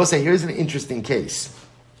 So I'll say, here's an interesting case.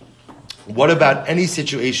 What about any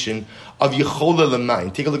situation of yichola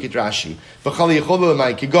l'mayin? Take a look at Rashi. V'chala yichola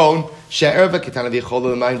l'mayin kigon she'erva ketana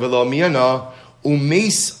v'yichola l'mayin v'lo miyana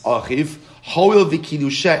umeis achiv hoil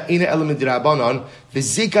v'kidusha ina elam midrabanan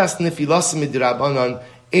v'zikas nefilas midrabanan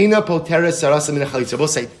ina potera sarasa min chalitza. We'll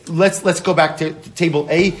say, let's go back to table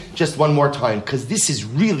A just one more time, because this is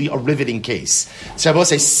really a riveting case. So we'll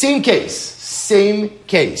say, same case.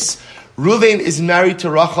 Reuven is married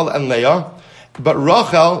to Rachel and Leah. But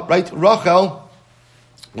Rachel,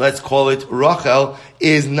 let's call it Rachel,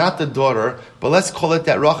 is not the daughter, but let's call it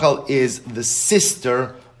that Rachel is the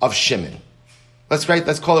sister of Shimon. Let's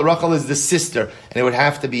call it Rachel is the sister. And it would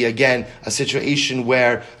have to be, again, a situation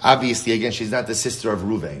where, obviously, again, she's not the sister of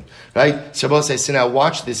Reuven. Right? Shabbos says, so now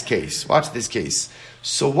watch this case.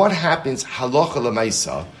 So what happens, halacha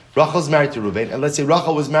l'maisa, Rachel's married to Reuven, and let's say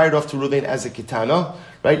Rachel was married off to Reuven as a kitana,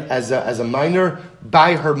 right, as a minor,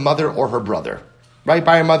 by her mother or her brother, right,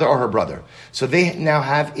 by her mother or her brother. So they now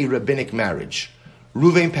have a rabbinic marriage.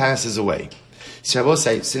 Reuven passes away. So we'll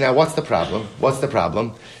say, so now what's the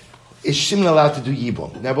problem? Is Shimon allowed to do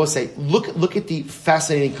yibum? Now we'll say, look at the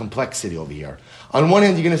fascinating complexity over here. On one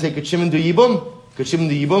hand, you're going to say, could Shimon do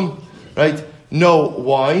yibum? Right? No,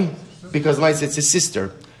 why? Because it's his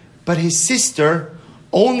sister. But his sister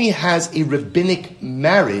only has a rabbinic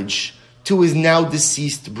marriage to his now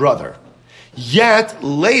deceased brother. Yet,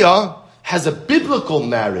 Leah has a biblical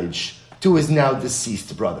marriage to his now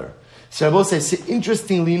deceased brother. So I will say,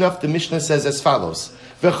 interestingly enough, the Mishnah says as follows.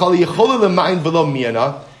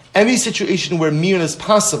 Any situation where miyun is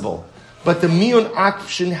possible, but the miyun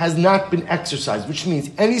option has not been exercised, which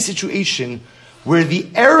means any situation where the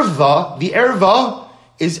erva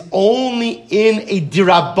is only in a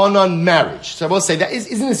dirabanan marriage. So I will say,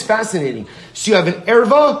 isn't this fascinating? So you have an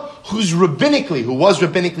erva who was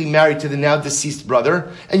rabbinically married to the now deceased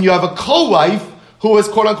brother, and you have a co-wife who was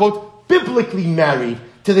quote unquote biblically married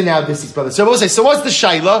to the now deceased brother. So I will say, so what's the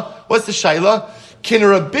shaila? Can a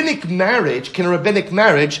rabbinic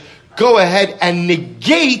marriage go ahead and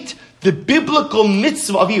negate the biblical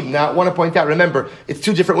mitzvah of Yibum? Now, I want to point out, remember, it's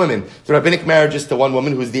two different women. The rabbinic marriage is to one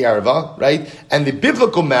woman who's the erva, right? And the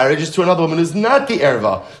biblical marriage is to another woman who's not the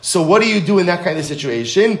erva. So what do you do in that kind of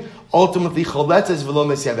situation? Ultimately, choletzes v'lo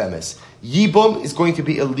mesyav emes. Yibum is going to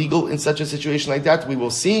be illegal in such a situation like that, we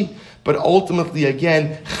will see. But ultimately,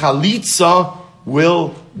 again, chalitza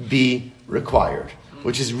will be required,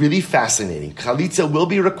 which is really fascinating. Chalitza will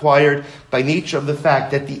be required by nature of the fact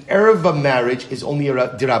that the erva marriage is only a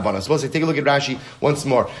dirabana. So take a look at Rashi once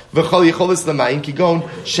more.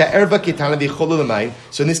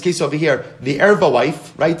 So in this case over here, the erva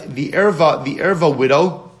wife, right? The erva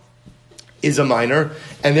widow is a minor,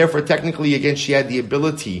 and therefore technically again she had the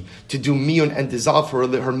ability to do miyun and dissolve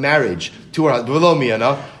her marriage to her husband.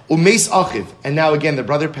 Umeis achiv, and now again the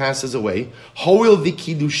brother passes away. Hoil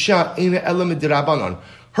v'kidusha ina elam midrabanan.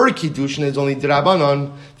 Her kiddushin is only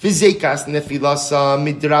drabanan. V'zekas nefilasa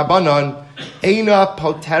midrabanan. Eina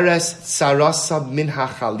poteres sarasa minha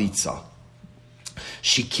chalitza.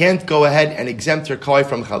 She can't go ahead and exempt her koi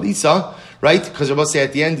from chalitza, right? Because Rabbi say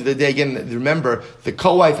at the end of the day, again, remember, the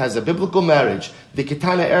co-wife has a biblical marriage. The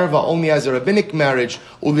Ketana Erva only has a rabbinic marriage.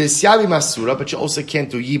 Ulisyavi Masura, but you also can't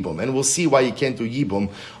do Yibum. And we'll see why you can't do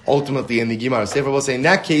Yibum ultimately in the Gemara. So therefore, we'll say in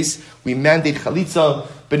that case, we mandate Chalitza,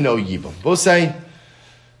 but no Yibum. We'll say,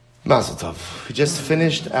 Mazel Tov. We just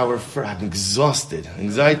finished I'm exhausted.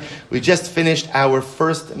 Anxiety. We just finished our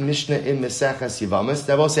first Mishnah in Maseches Yevamos.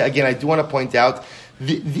 I will say again, I do want to point out,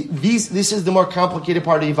 this is the more complicated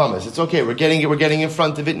part of Yevamos. It's okay, we're getting in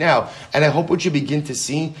front of it now. And I hope what you begin to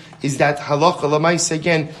see is that halacha l'maisa,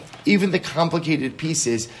 again, even the complicated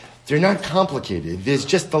pieces, they're not complicated. There's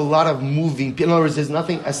just a lot of moving. In other words, there's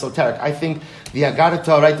nothing esoteric. I think the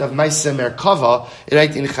Agarata, right, of Maaseh Merkava,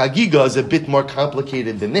 right, in Chagiga is a bit more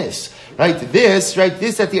complicated than this. Right? This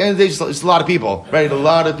at the end of the day, it's a lot of people. Right? A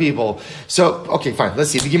lot of people. So, okay, fine.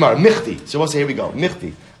 Let's see. The Gemara. Michti. So we'll say, here we go.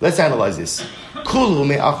 Michti. Let's analyze this. Kulu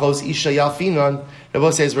me'achos isha yalfinon.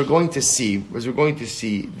 Rabbi says we're going to see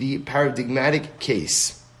the paradigmatic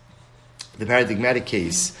case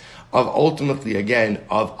of ultimately, again,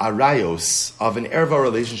 of arayos, of an erva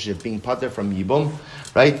relationship being pater from yibum,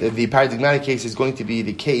 right? The paradigmatic case is going to be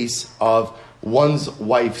the case of one's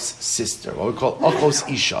wife's sister, what we call achos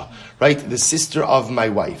isha, right? The sister of my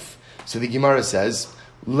wife. So the Gemara says,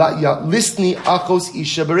 lisni achos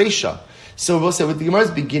isha beresha. So we'll say what the Gemara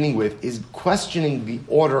is beginning with is questioning the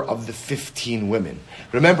order of the 15 women.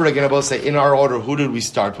 Remember again, I will say in our order, who did we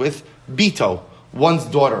start with? Bito, one's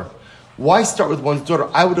daughter. Why start with one's daughter?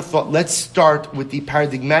 I would have thought, let's start with the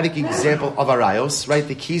paradigmatic example of Arayos, right?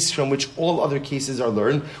 The case from which all other cases are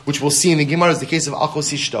learned, which we'll see in the Gemara is the case of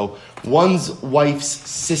Achos Ishto, one's wife's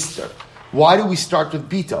sister. Why do we start with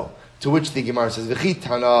Bito? To which the Gemara says, V'chi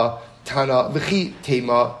Tana, V'chi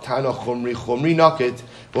Tema, Tana Chumri, Chumri Nakit.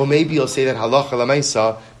 Well, maybe you'll say that Halacha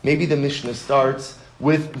Lamaisa, maybe the Mishnah starts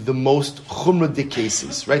with the most Chumradik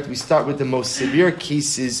cases, right? We start with the most severe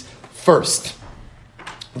cases first.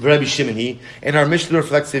 Rabbi Shimon, and our Mishnah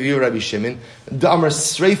reflects the view of Rabbi Shimon. The Amar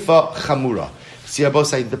Sreifa Chamura. See,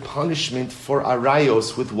 Abosai, the punishment for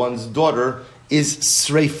Arayos with one's daughter is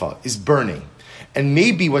Sreifa, is burning. And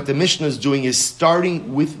maybe what the Mishnah is doing is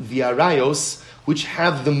starting with the Arayos, which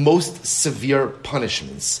have the most severe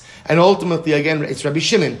punishments. And ultimately, again, it's Rabbi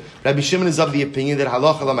Shimon. Rabbi Shimon is of the opinion that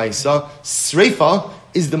Halacha Lamaisa, Sreifa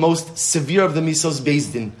is the most severe of the Misos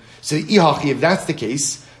Beis Din. So, Ihachi, if that's the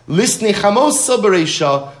case, Listni chamosa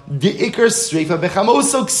bereisha, the ikar sreifa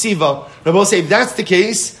bechamosa ksiva. Rabbi say, if that's the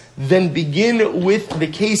case, then begin with the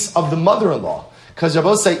case of the mother-in-law. Because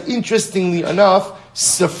Rabbi say, interestingly enough,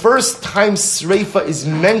 the first time sreifa is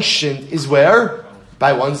mentioned is where?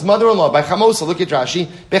 By one's mother-in-law, by chamosa. Look at Rashi.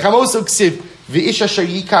 Bechamosa ksiv, v'isha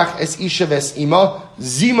shayikach es isha ves ima,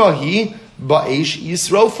 zima hi ba'esh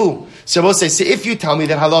yisrofu. So we'll say, if you tell me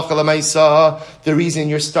that halacha l'maisa, the reason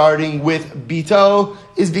you're starting with bito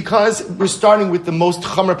is because we're starting with the most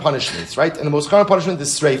chomer punishments, right? And the most chomer punishment is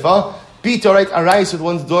sreifa. Bito, right? Arayos with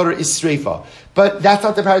one's daughter is sreifa. But that's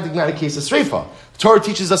not the paradigmatic case of sreifa. Torah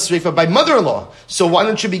teaches us sreifa by mother-in-law. So why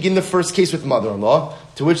don't you begin the first case with mother-in-law?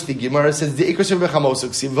 To which the Gemara says, the ikar sreifa chamoso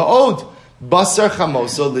ksiv va'od. Basar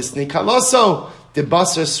chamoso lisni kaloso. The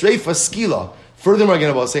basar sreifa skila. Furthermore, again,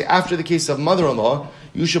 I will say, after the case of mother-in-law,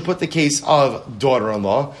 you should put the case of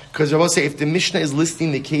daughter-in-law, because I will say, if the Mishnah is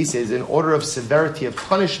listing the cases in order of severity of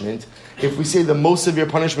punishment, if we say the most severe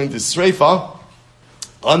punishment is sreifa,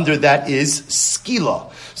 under that is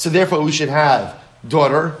skila. So therefore, we should have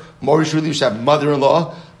daughter, more really we should have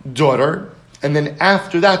mother-in-law, daughter, and then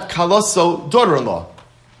after that, kalaso, daughter-in-law.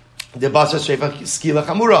 The basar sreifa skila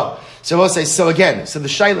chamura. So I will say, so again, so the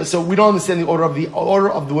shaila, so we don't understand the order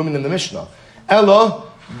of the women in the Mishnah. Ella,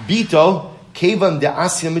 Bito, Kevan de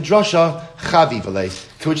Asya Midrasha, Chaviv alei.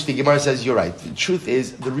 To which the Gemara says, you're right. The truth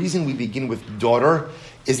is, the reason we begin with daughter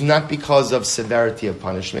is not because of severity of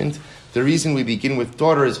punishment. The reason we begin with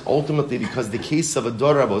daughter is ultimately because the case of a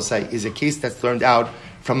daughter, Abosai, is a case that's learned out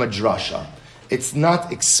from a drasha. It's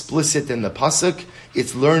not explicit in the pasuk,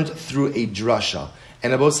 it's learned through a drasha.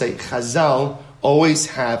 And Abosai, Chazal always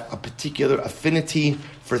have a particular affinity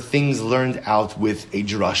for things learned out with a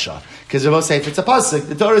drasha. Because I will say, if it's a pasuk,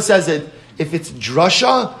 the Torah says it. If it's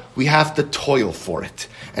drasha, we have to toil for it.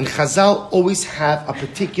 And Chazal always have a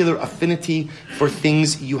particular affinity for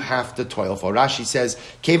things you have to toil for. Rashi says,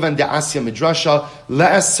 Kevan de Asya Midrasha,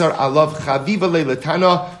 Le'esar alav chaviva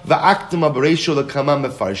le'letana, va'aktima bereishu le'kamam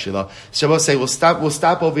mefarshila. So I will say, we'll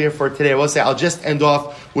stop over here for today. I will say, I'll just end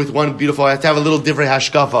off with one beautiful, I have to have a little different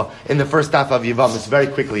hashkafa in the first half of Yevamos very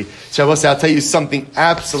quickly. So I will say, I'll tell you something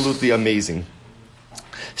absolutely amazing.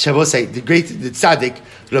 Shabbos, the tzaddik,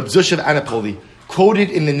 Rab Zusha of Anapoli, quoted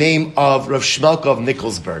in the name of Rav Shmelka of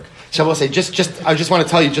Nikolsburg. So I will say, I just want to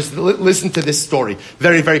tell you, listen to this story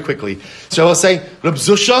very, very quickly. So I will say, Reb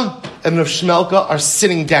Zusha and Reb Shmelka are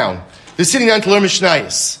sitting down. They're sitting down to learn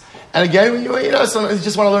Mishnayos. And again, sometimes you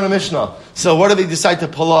just want to learn a Mishnah. So what do they decide to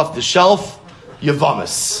pull off the shelf?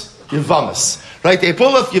 Yavamis. Right? They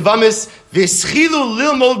pull off Yavamis. V'eschilu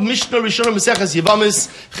lilmod Mishnah Rishonah Meseches Yavamis.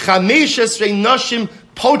 Chamesh esrei nashim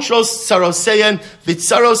potros tsaroseyan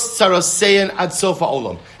v'tsaros tsaroseyan ad sofa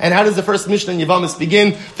olam. And how does the first Mishnah in Yavamis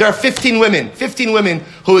begin? There are 15 women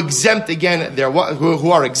who exempt again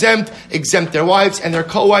who are exempt their wives and their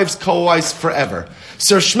co-wives forever.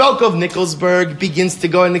 Sir Shmelka of Nicholsburg begins to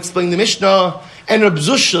go and explain the Mishnah, and Reb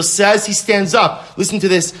Zusha says, he stands up. Listen to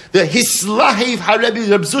this. The Hislahiv Harebi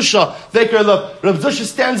Reb Zusha, Reb Zusha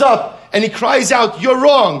stands up and he cries out, "You're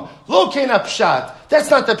wrong. Lo kein pshat. That's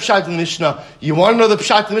not the pshat in the Mishnah. You want to know the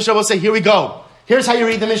pshat in the Mishnah? We'll say, here we go. Here's how you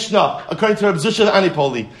read the Mishnah, according to Reb Zusha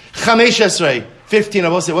Anipoli. Chamesh Esrei, 15. I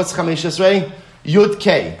will say, what's Chamesh Esrei? Yud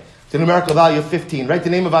K, the numerical value of 15. Write the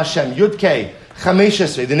name of Hashem. Yud K, Chamesh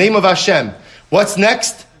Esrei, the name of Hashem. What's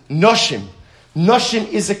next? Noshim. Noshim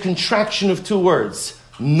is a contraction of two words.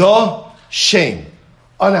 No shem.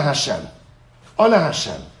 Ana Hashem.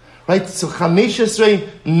 Right? So Chamesh Esrei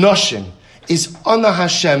Noshim is Ana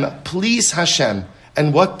Hashem. Please Hashem.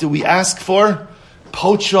 And what do we ask for?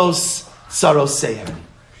 Potros tsaroseim.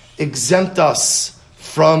 Exempt us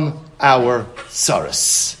from our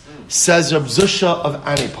tsaros. Says Reb Zusha of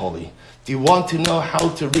Anipoli. Do you want to know how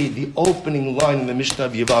to read the opening line in the Mishnah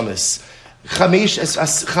of Yavamis? Chamesh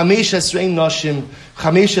esrei noshim,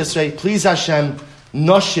 Chamesh esrei, please Hashem,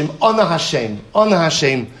 noshim, Ana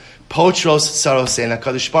Hashem, potros tsarosein.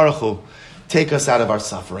 HaKadosh Baruch Hu, take us out of our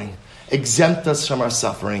suffering, exempt us from our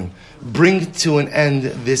suffering, bring to an end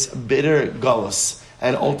this bitter galus,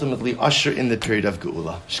 and ultimately usher in the period of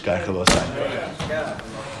Geula. Shkar Chavosai.